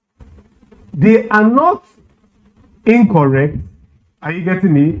 But they are not incorrect. Are you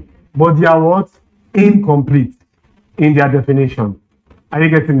getting me? But they are what? Incomplete in their definition. Are you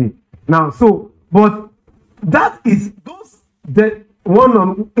getting me? Now, so, but that is the one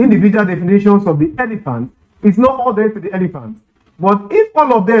on individual definitions of the elephant is not all there to the elephant. But if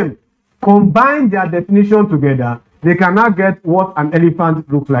all of them combine their definition together, they cannot get what an elephant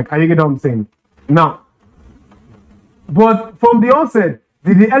looks like. Are you getting what I'm saying? Now, but from the onset,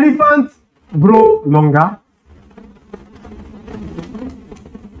 did the elephant grow longer?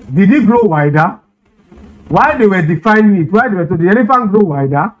 Did it grow wider? While they were defining it, while they were told the elephant grow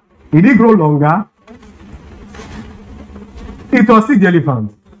wider, did it grow longer? It was still the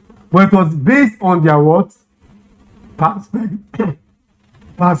elephant, but it was based on their what?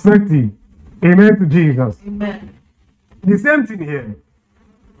 Perspective. Amen to Jesus. Amen. The same thing here.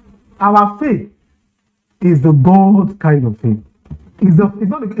 Our faith is the God kind of faith. It's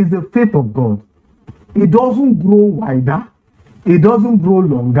the faith of God. It doesn't grow wider. It doesn't grow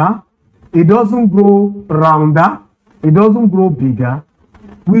longer. It doesn't grow rounder. It doesn't grow bigger.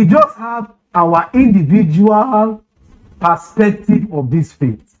 We just have our individual perspective of this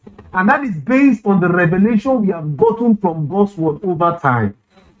faith. And that is based on the revelation we have gotten from God's word over time.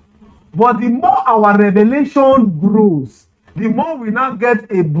 But the more our revelation grows, the more we now get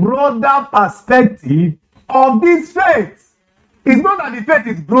a broader perspective of this faith. It's not that the faith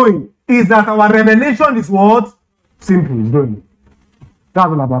is growing, it's that our revelation is what? Simple, is growing. That's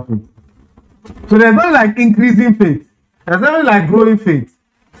all about faith. So there's not like increasing faith. There's not like growing faith.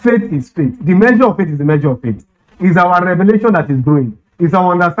 Faith is faith. The measure of faith is the measure of faith. It's our revelation that is growing. It's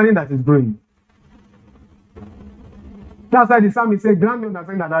our understanding that is growing. That's why the psalmist said, grant me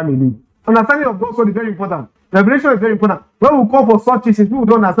understanding that I may live. Understanding of God's word is very important. Revelation is very important. When we call for such issues, people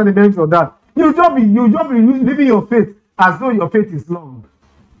don't understand the benefits of that. You just be living your faith as though your faith is long.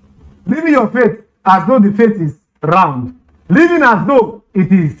 Living your faith as though the faith is round. Living as though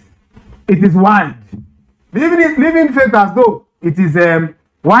it is wide. Living faith as though it is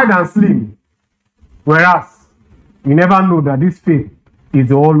wide and slim. Whereas you never know that this faith is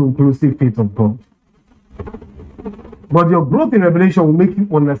the all-inclusive faith of God. But your growth in revelation will make you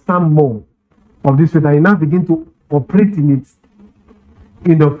understand more of this faith, and you now begin to operate in it,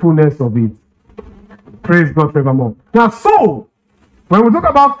 in the fullness of it. Praise God forevermore. Now, so, when we talk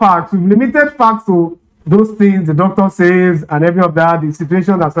about facts, we've limited facts to those things the doctor says and every of that, the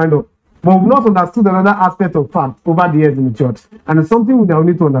situation that's kind of, but we've not understood another aspect of fact over the years in the church. And it's something we now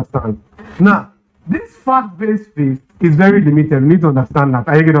need to understand. Now, this fact-based faith is very limited. We need to understand that.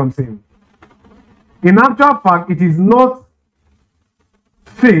 I get what I'm saying. In actual fact, it is not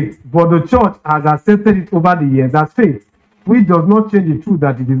faith, but the church has accepted it over the years as faith, which does not change the truth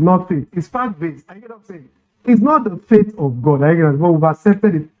that it is not faith. It's fact-based. I get what I'm saying. It's not the faith of God. I get what I'm saying. But we've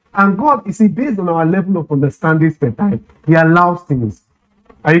accepted it. And God, you see, based on our level of understanding per time, He allows things.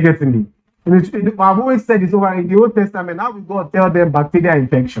 Are you getting me? I've always said this over in the Old Testament. How will God tell them bacterial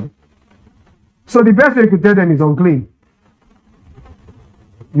infection? So the best way you could tell them is unclean.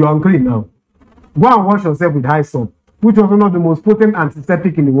 You're unclean now. Go and wash yourself with high soap, which was one of the most potent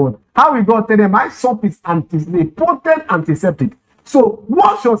antiseptic in the world. How will God tell them high soap is a potent antiseptic? So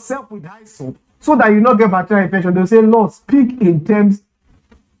wash yourself with high soap so that you not get bacterial infection. They'll say, Lord, speak in terms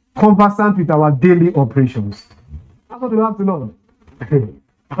conversant with our daily operations. That's what we have to know.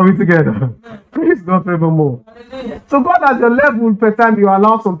 Are we together? Praise God forevermore. So God has a level per time you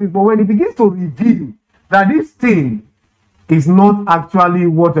allow some things, but when He begins to reveal that this thing is not actually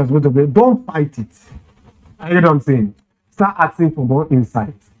what you're supposed to be, don't fight it. I hear what I'm saying. Start asking for more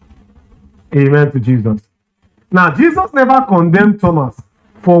insight. Amen to Jesus. Now, Jesus never condemned Thomas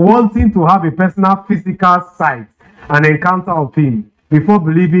for wanting to have a personal physical sight and encounter of Him before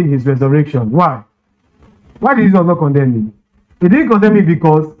believing His resurrection. Why? Why did Jesus not condemn him? He didn't condemn him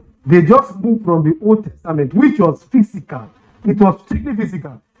because they just moved from the Old Testament, which was physical, it was strictly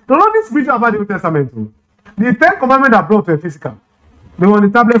physical. The only spiritual about the Old Testament too. The 10 commandments are brought to a physical. They were on the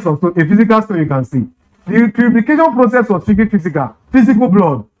tablets of stone, a physical stone you can see. The purification process was strictly physical. Physical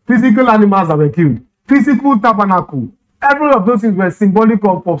blood, physical animals that were killed, physical tabernacle. Every of those things were symbolic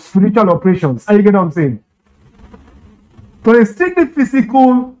of spiritual operations. Are you get what I'm saying? So a strictly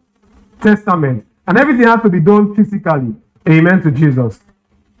physical testament, and everything has to be done physically. Amen to Jesus.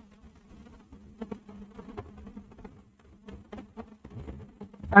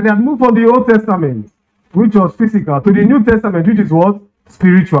 And they have moved from the Old Testament, which was physical, to the New Testament, which is what?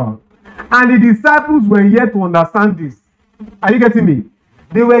 Spiritual. And the disciples were yet to understand this. Are you getting me?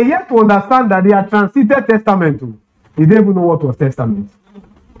 They were yet to understand that they had transited testament too. They didn't even know what was testament.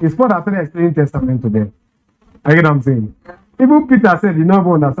 It's Paul that started explaining testament to them. Are you get what I'm saying? Even Peter said he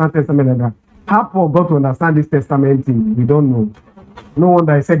never understand testament like that. How Paul got to understand this testament thing, we don't know. No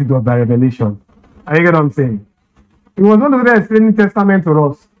wonder I said it was by revelation. Are you get what I'm saying? He was one of them explaining testament to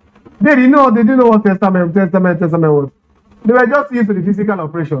us. They didn't know what testament was. They were just used to the physical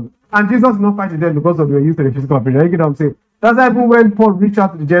operation. And Jesus did not fight them because they were used to the physical operation. You get what I'm saying? That's why even when Paul reached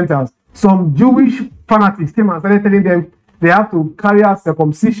out to the Gentiles, some Jewish fanatics came and started telling them they have to carry out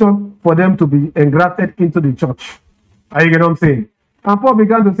circumcision for them to be engrafted into the church. Are you get what I'm saying? And Paul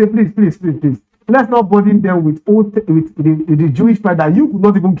began to say, please. Let's not burden them with the Jewish pride that you could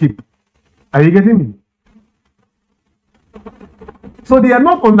not even keep. Are you getting me? So they had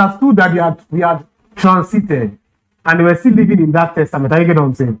not understood that we had transited and they were still living in that testament. Are you getting what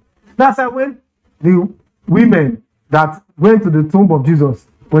I'm saying? That's why when the women that went to the tomb of Jesus,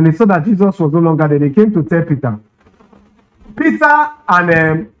 when they saw that Jesus was no longer there, they came to tell Peter. Peter and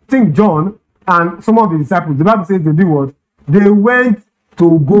I think John and some of the disciples, the Bible says they did what? They went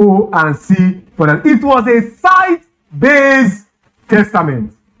to go and see for them. It was a site-based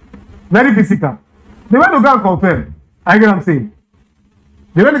testament. Very physical. They went to go and confirm. I get what I'm saying?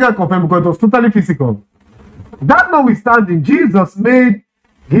 They went to go and confirm because it was totally physical. That notwithstanding, Jesus made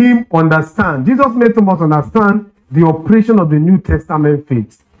him understand. Jesus made Thomas understand the operation of the New Testament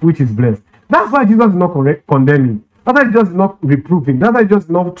faith, which is blessed. That's why Jesus did not condemn him. That's why Jesus did not reprove him. That's why Jesus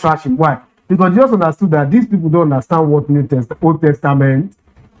did not trash him. Why? Because Jesus understood that these people don't understand what Old Testament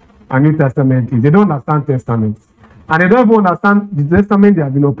and New Testament is. They don't understand testaments. And they don't even understand the testament they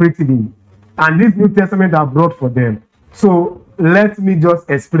have been operating in. And this New Testament are brought for them. So let me just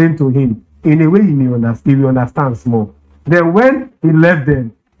explain to him in a way he will understand more. Then when he left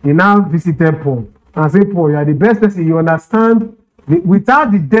them, he now visited Paul and said, Paul, you are the best person. You understand,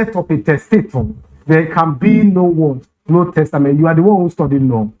 without the death of a testator, there can be no testament. You are the one who studied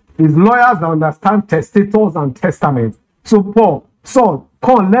law. It's lawyers that understand testators and testaments. So Paul, Saul,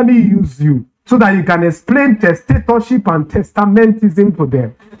 come, let me use you so that you can explain testatorship and testamentism to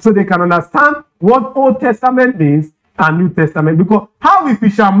them, so they can understand what Old Testament means and New Testament. Because how we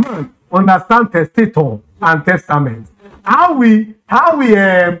fishermen understand testator and testament, how we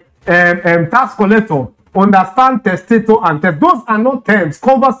tax collector understand testator and test. Those are not terms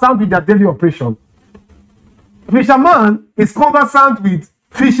conversant with their daily operation. Fisherman is conversant with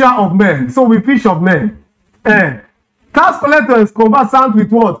fisher of men, so we fish of men. Tax collector is conversant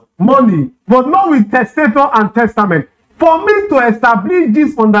with what? Money, but not with testator and testament. For me to establish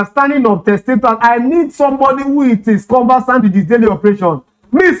this understanding of testator, I need somebody who is conversant with his daily operation.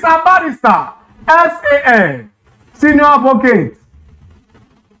 Mr. Barrister, SAN, Senior Advocate,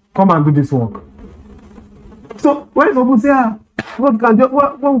 come and do this work. So when people say, God can just,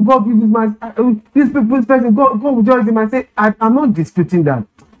 what God uses my, this person, God will judge him. I say, I'm not disputing that.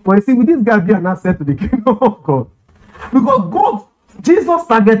 But you see, with this guy be an asset to the kingdom of God. Because Jesus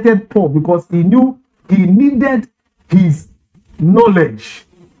targeted Paul because he knew he needed his knowledge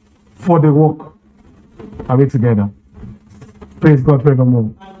for the work. Are we together? Praise God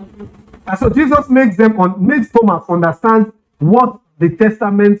forevermore. And so Jesus makes Thomas understand what the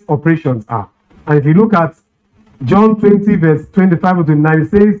testament's operations are. And if you look at John 20, verse 25 to 29, it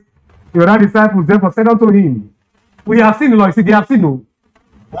says, the other disciples therefore said unto him, we have seen the Lord. See, they have seen no.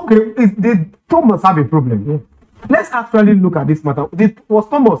 Okay, Thomas have a problem. Yeah? Let's actually look at this matter. Was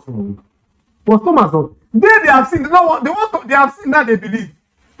Thomas wrong? Was Thomas wrong? They have seen. They have seen that they believe.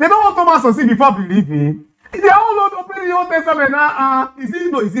 They don't want Thomas to see before believing. They all not opening the Old Testament.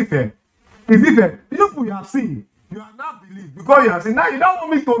 Is it fair? Is it fair? You have seen. You have not believed because you have seen. Now you don't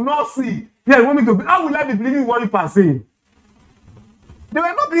want me to not see. Yeah, you want me to believe. How will I be believing what you are saying? They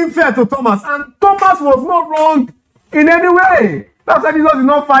were not being fair to Thomas, and Thomas was not wrong in any way. That's why Jesus is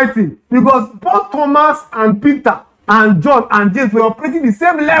not fighting, because both Thomas and Peter and John and James were operating the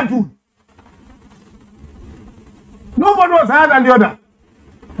same level. Nobody was higher than the other.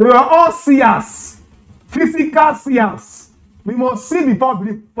 They were all seers, physical seers. We must see before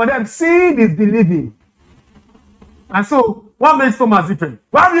believe. For them, seeing is believing. And so, what makes Thomas different?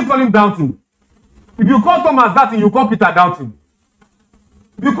 Why do you call him doubting? If you call Thomas doubting, you call Peter doubting.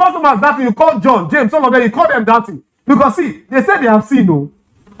 If you call Thomas doubting, you call John, James, all of them, you call them doubting. Because see, they said they have seen, no?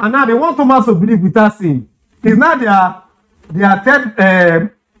 And now they want Thomas to believe without seeing. It's not their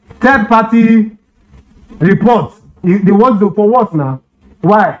third party report. They want to, for what now?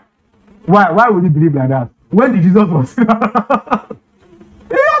 Why? Why would you believe like that? When did Jesus was?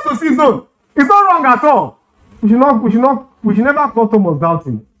 He also sees so. It's not wrong at all. We should never call Thomas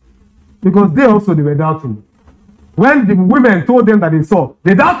doubting. Because they were doubting. When the women told them that they saw,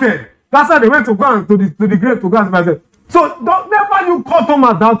 they doubted. That's why they went to go to the grave to go and say. So never you call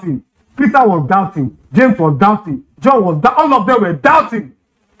Thomas doubting. Peter was doubting. James was doubting. John was doubting. All of them were doubting.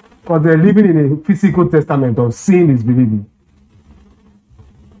 Because they're living in a physical testament of seeing is believing.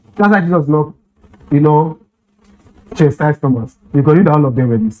 That's why Jesus not, chastise Thomas. Because all of them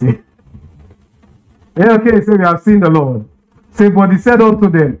were the same. Okay, so we have seen the Lord. Say, but he said unto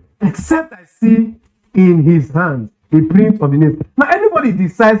them, except I see in his hands the print of the nails. Now, everybody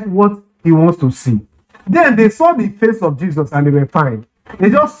decides what he wants to see. Then they saw the face of Jesus and they were fine. They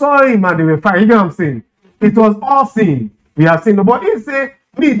just saw him and they were fine. You know what I'm saying? It was all seen. We have seen. But he said,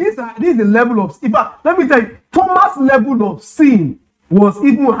 this is the level of, in fact, let me tell you, Thomas' level of sin was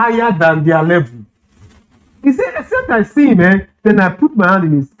even higher than their level. He said, except I see him, then I put my hand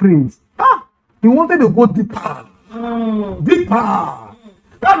in his prints. He wanted to go deeper. Deeper.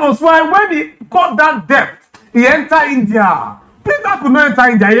 That was why when he got that depth, he entered India. Peter could not enter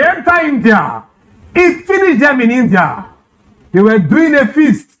India. He entered India. He finished them in India. They were doing a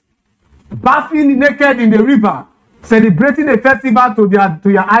feast, bathing naked in the river, celebrating a festival to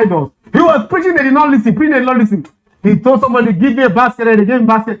their idols. He was preaching, they did not listen. Preaching, they did not listen. He told somebody, give me a basket, and they gave him a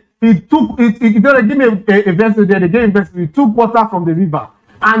basket. He took it, they gave me a vessel there, they gave him a vessel. He took water from the river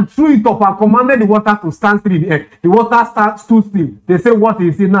and threw it up and commanded the water to stand still in the air. The water stood still. They say, what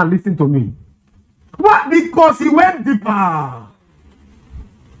is it now? Listen to me. What? Because he went deeper.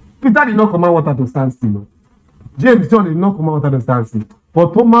 Peter did not command water to stand still. No. James, John did not command water to stand still.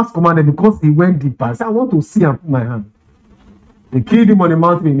 But Thomas commanded because he went deeper. He said, I want to see and put my hand. They killed him on the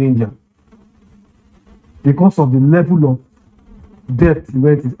mountain in India. Because of the level of depth he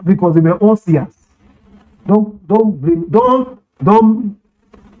went in. Because they were all seers. Don't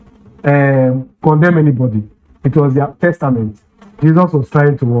condemn anybody. It was their testament. Jesus was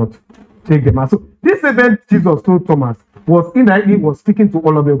trying to what? Take them out. So this event Jesus told Thomas was indirectly was speaking to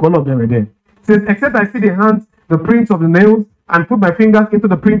all of them. All of them were there. It says, except I see the hands, the prints of the nails, and put my fingers into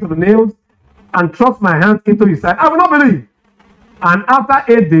the prints of the nails, and thrust my hands into his side, I will not believe. And after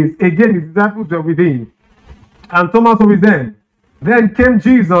 8 days, again his disciples were with him, and Thomas was with them. Then came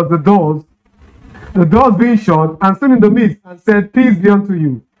Jesus, the doors being shut, and stood in the midst, and said, peace be unto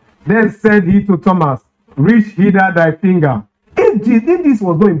you. Then said he to Thomas, reach hither thy finger. If this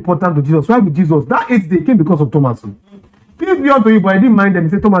was not important to Jesus, why would Jesus? That 8th day came because of Thomas. Peace be unto you, but I didn't mind them. He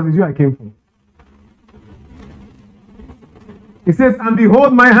said, Thomas, is you I came for. He says, and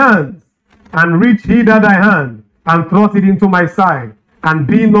behold my hands, and reach hither thy hand, and thrust it into my side, and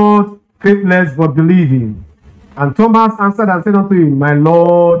be not faithless, but believing. And Thomas answered and said unto him, my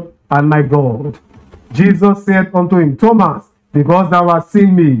Lord and my God. Jesus said unto him, Thomas, because thou hast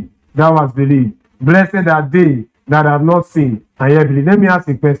seen me, thou hast believed. Blessed are they that have not seen and yet believe. Let me ask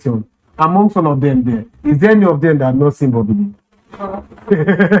a question. Amongst all of them there, is there any of them that have not seen but believe?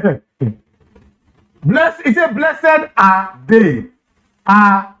 He said, blessed are they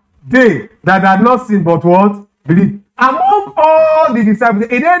that have not seen but what? Believe. Among all the disciples,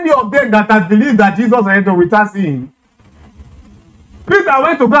 is there any of them that has believed that Jesus entered without seeing? Peter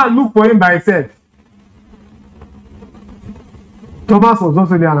went to go and look for him by himself. Thomas was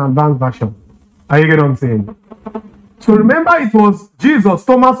also there, an advanced version. Are you getting what I'm saying? So remember, it was Jesus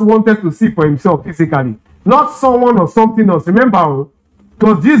Thomas wanted to see for himself physically, not someone or something else. Remember, it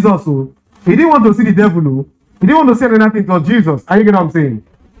was Jesus who he didn't want to see the devil. He didn't want to see anything. It was Jesus. Are you getting what I'm saying?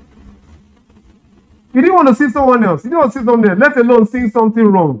 He didn't want to see someone else. He didn't want to see someone else, let alone seeing something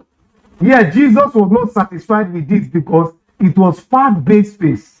wrong. Yeah, Jesus was not satisfied with this because it was fact-based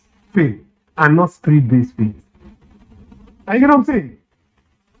faith and not spirit-based faith. Are you getting what I'm saying?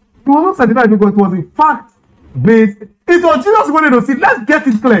 He was not satisfied because it was a fact-based. It was Jesus who wanted to see. Let's get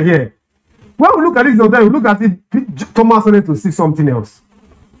it clear here. When we look at this, we look at it, Thomas wanted to see something else.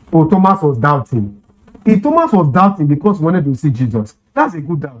 Oh, Thomas was doubting. If Thomas was doubting because he wanted to see Jesus, that's a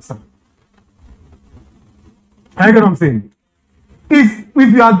good doubt, sir. I get what I'm saying? If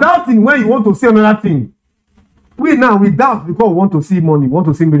you are doubting when you want to see another thing, we doubt because we want to see money, want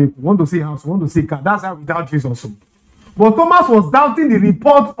to see miracle, want to see house, want to see car. That's how we doubt Jesus. But Thomas was doubting the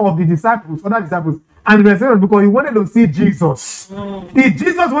report of the disciples, other disciples, and the resurrection because he wanted to see Jesus. If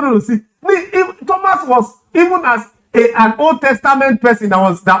Jesus wanted to see, if Thomas was even as an Old Testament person that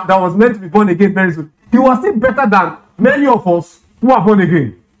was meant to be born again very soon, he was still better than many of us who are born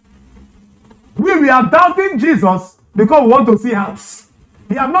again. We are doubting Jesus because we want to see house.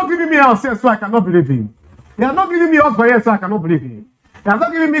 He has not given me house yet, so I cannot believe him. He has not given me house for yet, so I cannot believe him. He has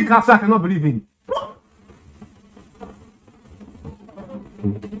not given me car, so I cannot believe him. No.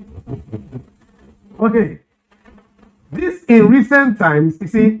 Okay. This in recent times, you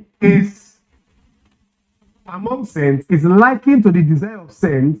see, is among saints, is likened to the desire of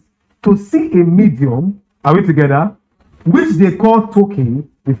saints to see a medium, are we together, which they call token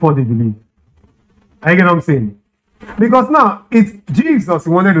before they believe. Are you getting what I'm saying? Because now, it's Jesus he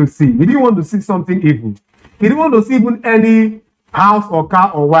wanted to see. He didn't want to see something evil. He didn't want to see even any house or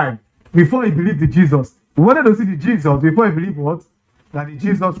car or wife before he believed in Jesus. He wanted to see the Jesus before he believed what? That the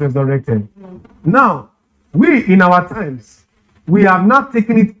Jesus resurrected. Now, we in our times, we have not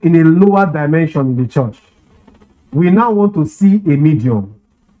taken it in a lower dimension in the church. We now want to see a medium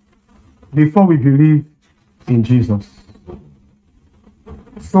before we believe in Jesus.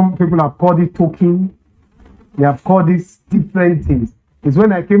 Some people have called it token. They have called this different things. It's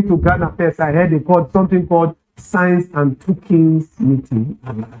when I came to Ghana first, I heard they called something called Science and Tokens meeting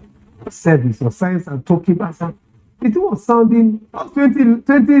service or Science and Token. It was sounding,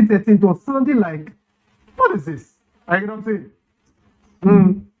 2013, it was sounding like, what is this? I get what I'm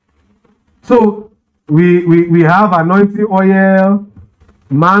saying? So we have anointing oil,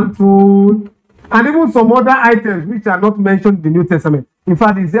 mantle, and even some other items which are not mentioned in the New Testament. In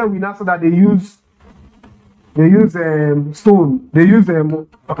fact, it's there we now saw that they use stone, they use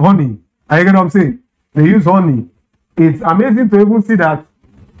honey. I get what I'm saying? They use honey. It's amazing to even see that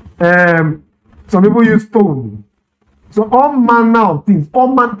some people use stone. So all manner of things,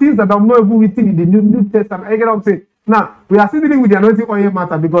 things that are not even written in the New Testament. I get what I'm saying? Now, we are still dealing with the anointing oil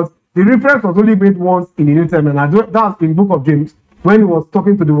matter because the reference was only made once in the New Testament. And that was in the book of James when he was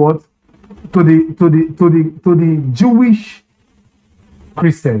talking to the what? To the Jewish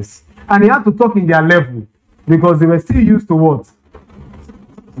Christians. And he had to talk in their level because they were still used to what?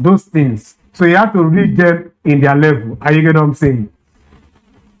 Those things. So he had to read them in their level. Are you getting what I'm saying?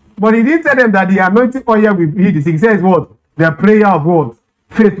 But he didn't tell them that the anointing oil will heal the sick. He says what? The prayer of what?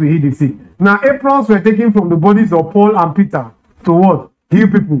 Faith will heal the sick. Now aprons were taken from the bodies of Paul and Peter to what? Heal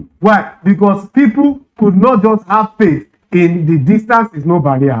people. Why? Because people could not just have faith in the distance is no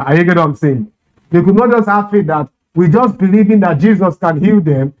barrier. Are you getting what I'm saying? They could not just have faith that we just believing that Jesus can heal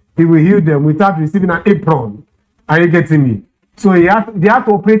them, he will heal them without receiving an apron. Are you getting me? So they have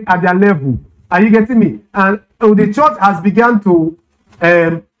to operate at their level. Are you getting me? And the church has begun to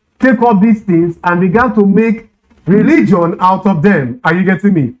take up these things and began to make religion out of them. Are you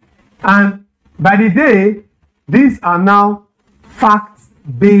getting me? And by the day, these are now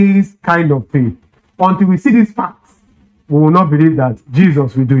facts-based kind of faith. Until we see these facts, we will not believe that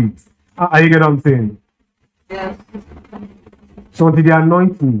Jesus will do it. Are you getting what I'm saying? Yes. So until they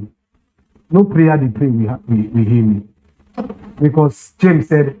anoint me, no prayer they pray we hear me. Because James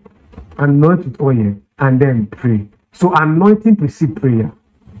said, anoint with oil and then pray. So anointing precedes prayer.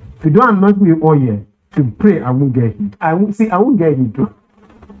 If you don't anoint me with oil, if you pray, I won't get it. I won't get it.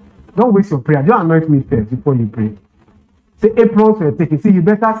 Don't waste your prayer. Don't anoint me first before you pray. Say aprons were taken. See, you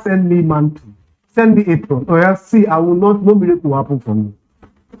better send me mantle. Send me apron. Or else, see, I will not, no miracle will happen for me.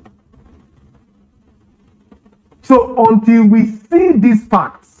 So until we see these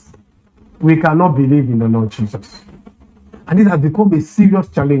facts, we cannot believe in the Lord Jesus. And this has become a serious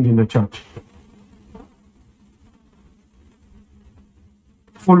challenge in the church.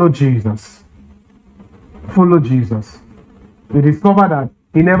 Follow Jesus. Follow Jesus. We discover that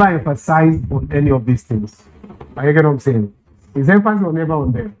he never emphasized on any of these things. Are you get what I'm saying? His emphasis was never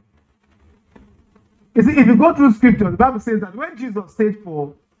on them. You see, if you go through scripture, the Bible says that when Jesus stayed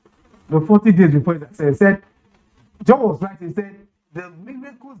for the 40 days before his ascension, he said, John was right, he said, the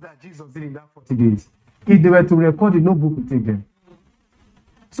miracles that Jesus did in that 40 days, if they were to record it, no book would take them.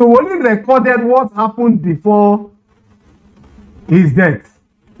 So when he recorded what happened before his death,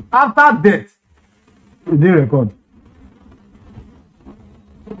 after death, he didn't record.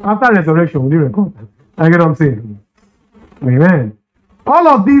 After resurrection, we didn't record. I get what I'm saying? Amen. All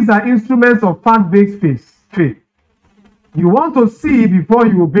of these are instruments of fact-based faith. You want to see before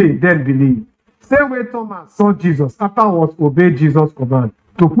you obey, then believe. Same way Thomas saw Jesus, afterwards obeyed Jesus' command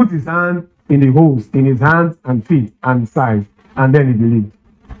to put his hand in the holes in his hands and feet and side, and then he believed.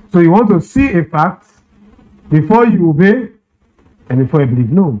 So you want to see a fact before you obey and before you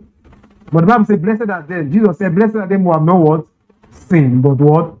believe. No. But the Bible says, blessed are them. Jesus said, blessed are them who have not what? Sinned, but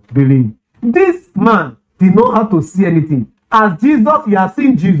what? Believe. This man did not have to see anything. As Jesus, he has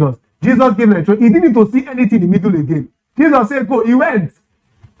seen Jesus. Jesus gave him a choice. He didn't need to see anything in the middle again. Jesus said, go. He went.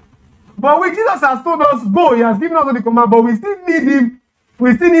 But when Jesus has told us, go, he has given us the command, but we still need him.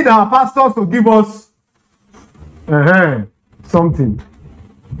 We still need our pastors to give us something.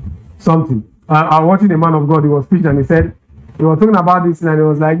 I was watching a man of God, he was preaching, and he said, he was talking about this, and he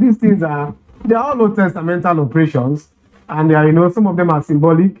was like, these things they're all Old Testamental operations, and they are, some of them are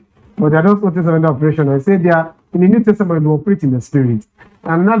symbolic, but they're just Old Testamental operations. I said they are in the New Testament, we operate in the Spirit.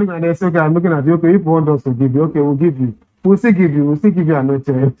 And now looking at this, okay, I'm looking at you, okay, if you want us to give you, okay, we'll give you. We'll still give you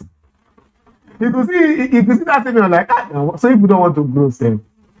another. You could see that thing, you're like, no. So if you don't want to grow, Sam,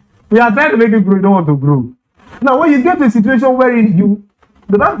 we are trying to make you grow, you don't want to grow. Now, when you get to a situation where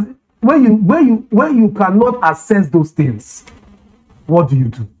when you cannot assess those things, what do you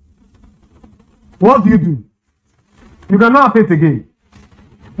do? What do you do? You cannot have faith again.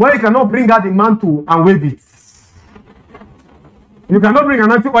 When you cannot bring out the mantle and wave it. You cannot bring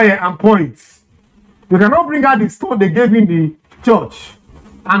an oil and point. You cannot bring out the stone they gave in the church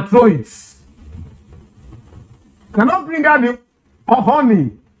and throw it. You cannot bring out the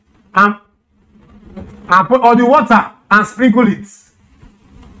honey and put or the water and sprinkle it.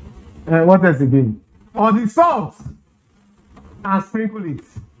 What else again? Or the salt and sprinkle it.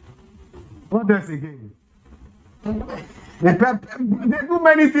 What else again? They do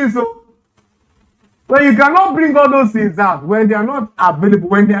many things. So when you cannot bring all those things out, when they are not available,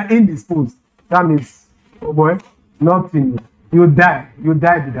 when they are indisposed, that means, oh boy, nothing. You die. You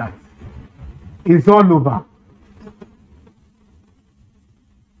die with that. It's all over.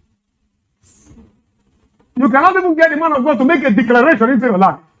 You cannot even get the man of God to make a declaration into your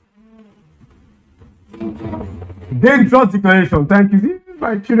life. Dangerous declaration. Thank you. See,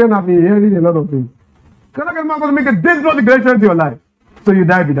 my children have been hearing a lot of things. You cannot get the man of God to make a dangerous declaration into your life. So you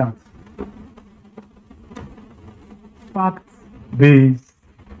die with that. Fact-based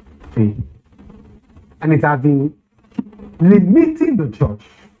faith. And it has been limiting the church.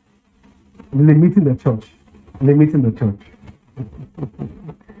 Limiting the church. Limiting the church.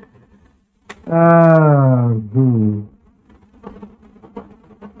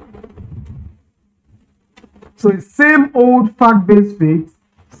 So the same old fact-based faith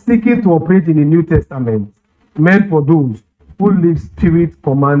seeking to operate in the New Testament meant for those who live spirit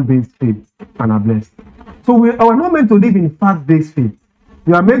command-based faith and are blessed. So we are not meant to live in fact-based faith.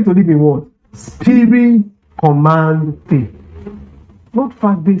 We are meant to live in what? Spirit command faith. Not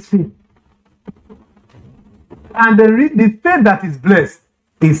fact-based faith. And the faith that is blessed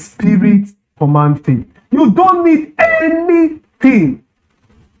is spirit command faith. You don't need anything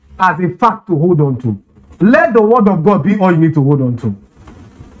as a fact to hold on to. Let the word of God be all you need to hold on to.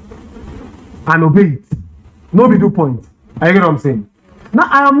 And obey it. No middle point. Are you get what I'm saying? Now,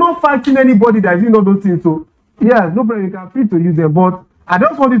 I am not fighting anybody that is doing all those things. So, yeah, no problem. You can feel to use them. But I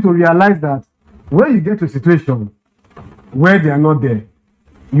just want you to realize that when you get to a situation where they are not there,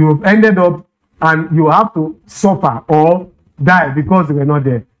 you've ended up and you have to suffer or die because they were not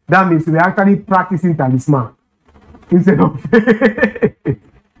there. That means we're actually practicing talisman instead of faith.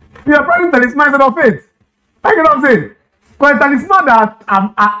 We are practicing talisman instead of faith. I get what I'm saying? Because talisman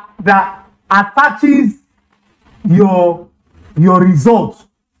that attaches your result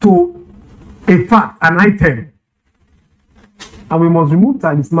to a fact, an item. And we must remove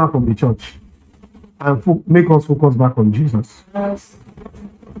talisman from the church and make us focus back on Jesus. Yes.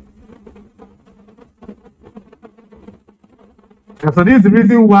 And so this is the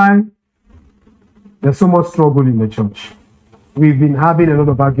reason why there's so much struggle in the church. We've been having a lot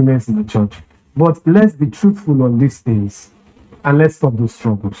of arguments in the church. But let's be truthful on these things and let's stop those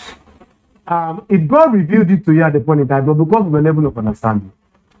struggles. If God revealed it to you at the point in time, but because of the level of understanding,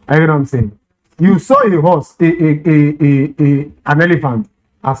 I hear what I'm saying. You saw a horse, an elephant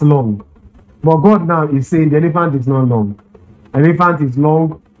as long. But God now is saying the elephant is not long. An elephant is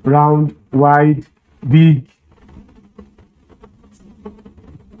long, round, wide, big,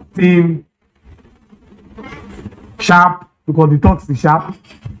 thin, sharp, because the tongue is sharp.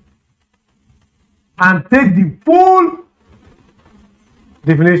 And take the full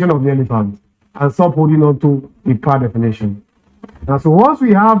definition of the elephant and stop holding on to the part definition. And so once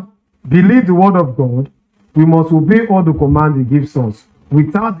we have believed the word of God, we must obey all the commands he gives us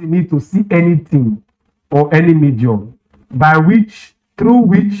without the need to see anything or any medium by which, through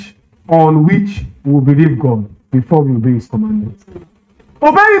which, on which we will believe God before we obey his commandments.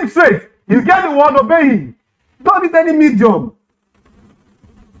 Obey him straight. You get the word, obey him. Don't need any medium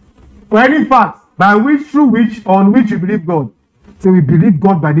or any fact by which, through which, on which you believe God. Say, we believe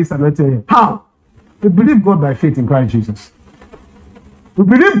God by this anointing. How? We believe God by faith in Christ Jesus. We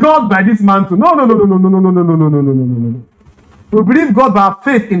believe God by this mantle. No. We believe God by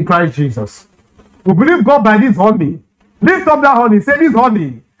faith in Christ Jesus. We believe God by this honey. Lift up that honey. Say, this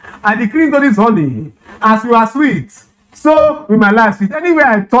honey. I decree into this honey. As you are sweet, so with my life sweet. Anywhere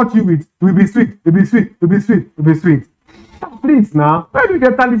I touch you with, will be sweet, will be sweet, will be sweet, will be sweet. Please now, where do you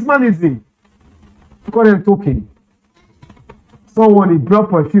get talismanism? Because I'm talking. Someone, he brought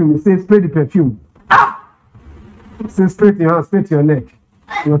perfume. He says, spray the perfume. Ah! He says, spray it in your hand, spray it to your neck,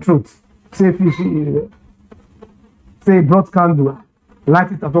 your throat. Say, if you say, brought candle,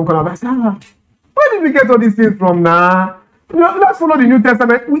 light it at one corner. I say, where did we get all these things from now? Let's follow the New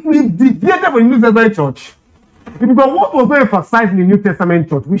Testament. We deviated from the New Testament church. Because what was not emphasized in the New Testament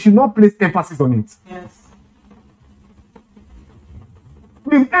church, we should not place emphasis on it. Yes.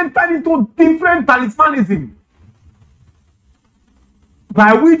 We've entered into different talismanism.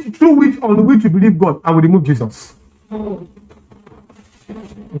 Through which, on which we believe God and we remove Jesus.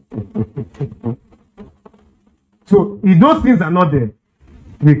 So, if those things are not there,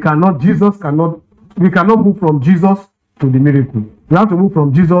 we cannot move from Jesus to the miracle. We have to move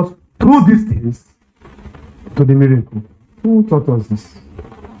from Jesus through these things to the miracle. Who taught us this?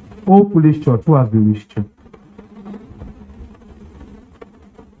 Oh, foolish church, who has bewitched you?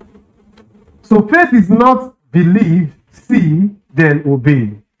 So faith is not believe, see, then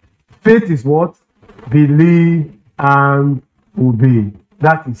obey. Faith is what? Believe and obey.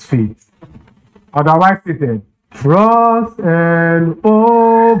 That is faith. Otherwise stated, trust and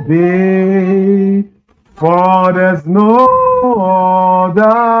obey, for there's no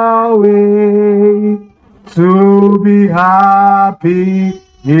other way to be happy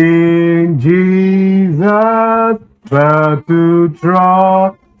in Jesus, but to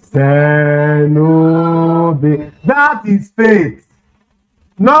trust and obey. That is faith.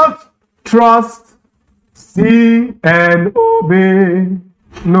 Not trust, see, and obey.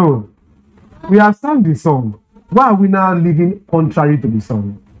 No. We have sung the song. Why are we now living contrary to the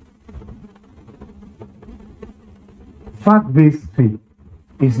song? Fact-based faith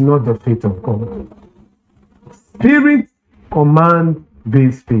is not the faith of God. Spirit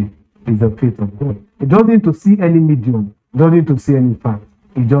command-based faith is the faith of God. It doesn't need to see any medium. It doesn't need to see any fact.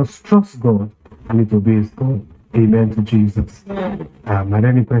 It just trusts God and it obeys God. Amen to Jesus. Are there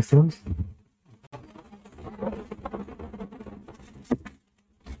any questions?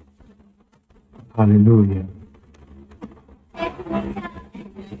 Hallelujah.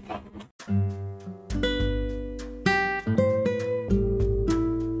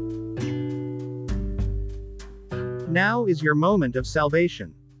 Now is your moment of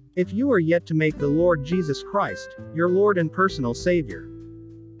salvation. If you are yet to make the Lord Jesus Christ your Lord and personal Savior,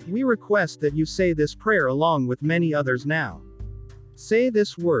 we request that you say this prayer along with many others now. Say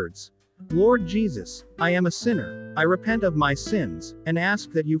these words: Lord Jesus, I am a sinner. I repent of my sins, and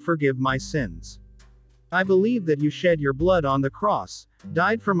ask that you forgive my sins. I believe that you shed your blood on the cross,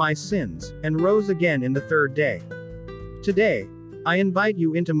 died for my sins, and rose again in the third day. Today, I invite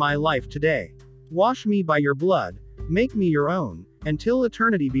you into my life today. Wash me by your blood, make me your own, until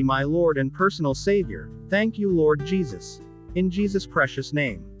eternity be my Lord and personal Savior. Thank you, Lord Jesus. In Jesus' precious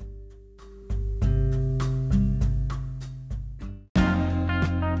name.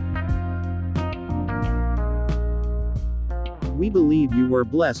 We believe you were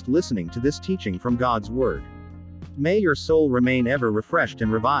blessed listening to this teaching from God's Word. May your soul remain ever refreshed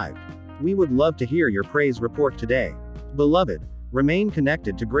and revived. We would love to hear your praise report today. Beloved, remain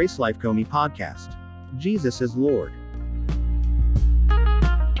connected to Grace Life Comey Podcast. Jesus is Lord.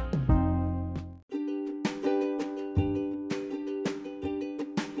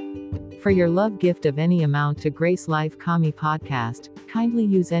 For your love gift of any amount to Grace Life Comey Podcast, kindly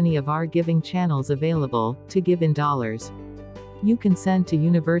use any of our giving channels available to give in dollars. You can send to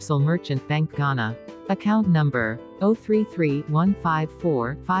Universal Merchant Bank Ghana. Account number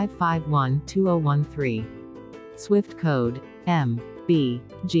 033-154-551-2013. Swift code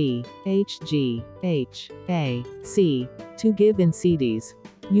MBGHGHAC. To give in cedis.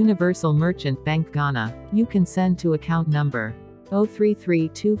 Universal Merchant Bank Ghana. You can send to account number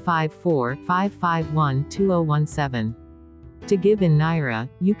 033-254-551-2017. To give in naira,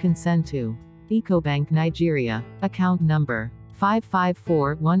 you can send to Ecobank Nigeria. Account number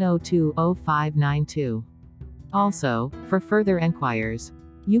 554-102-0592. Also, for further enquiries,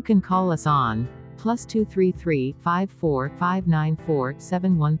 you can call us on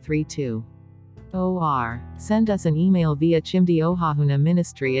 +233-54-594-7132. or send us an email via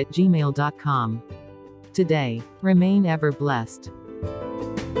chimdiohahunaministry@gmail.com. Today, remain ever blessed.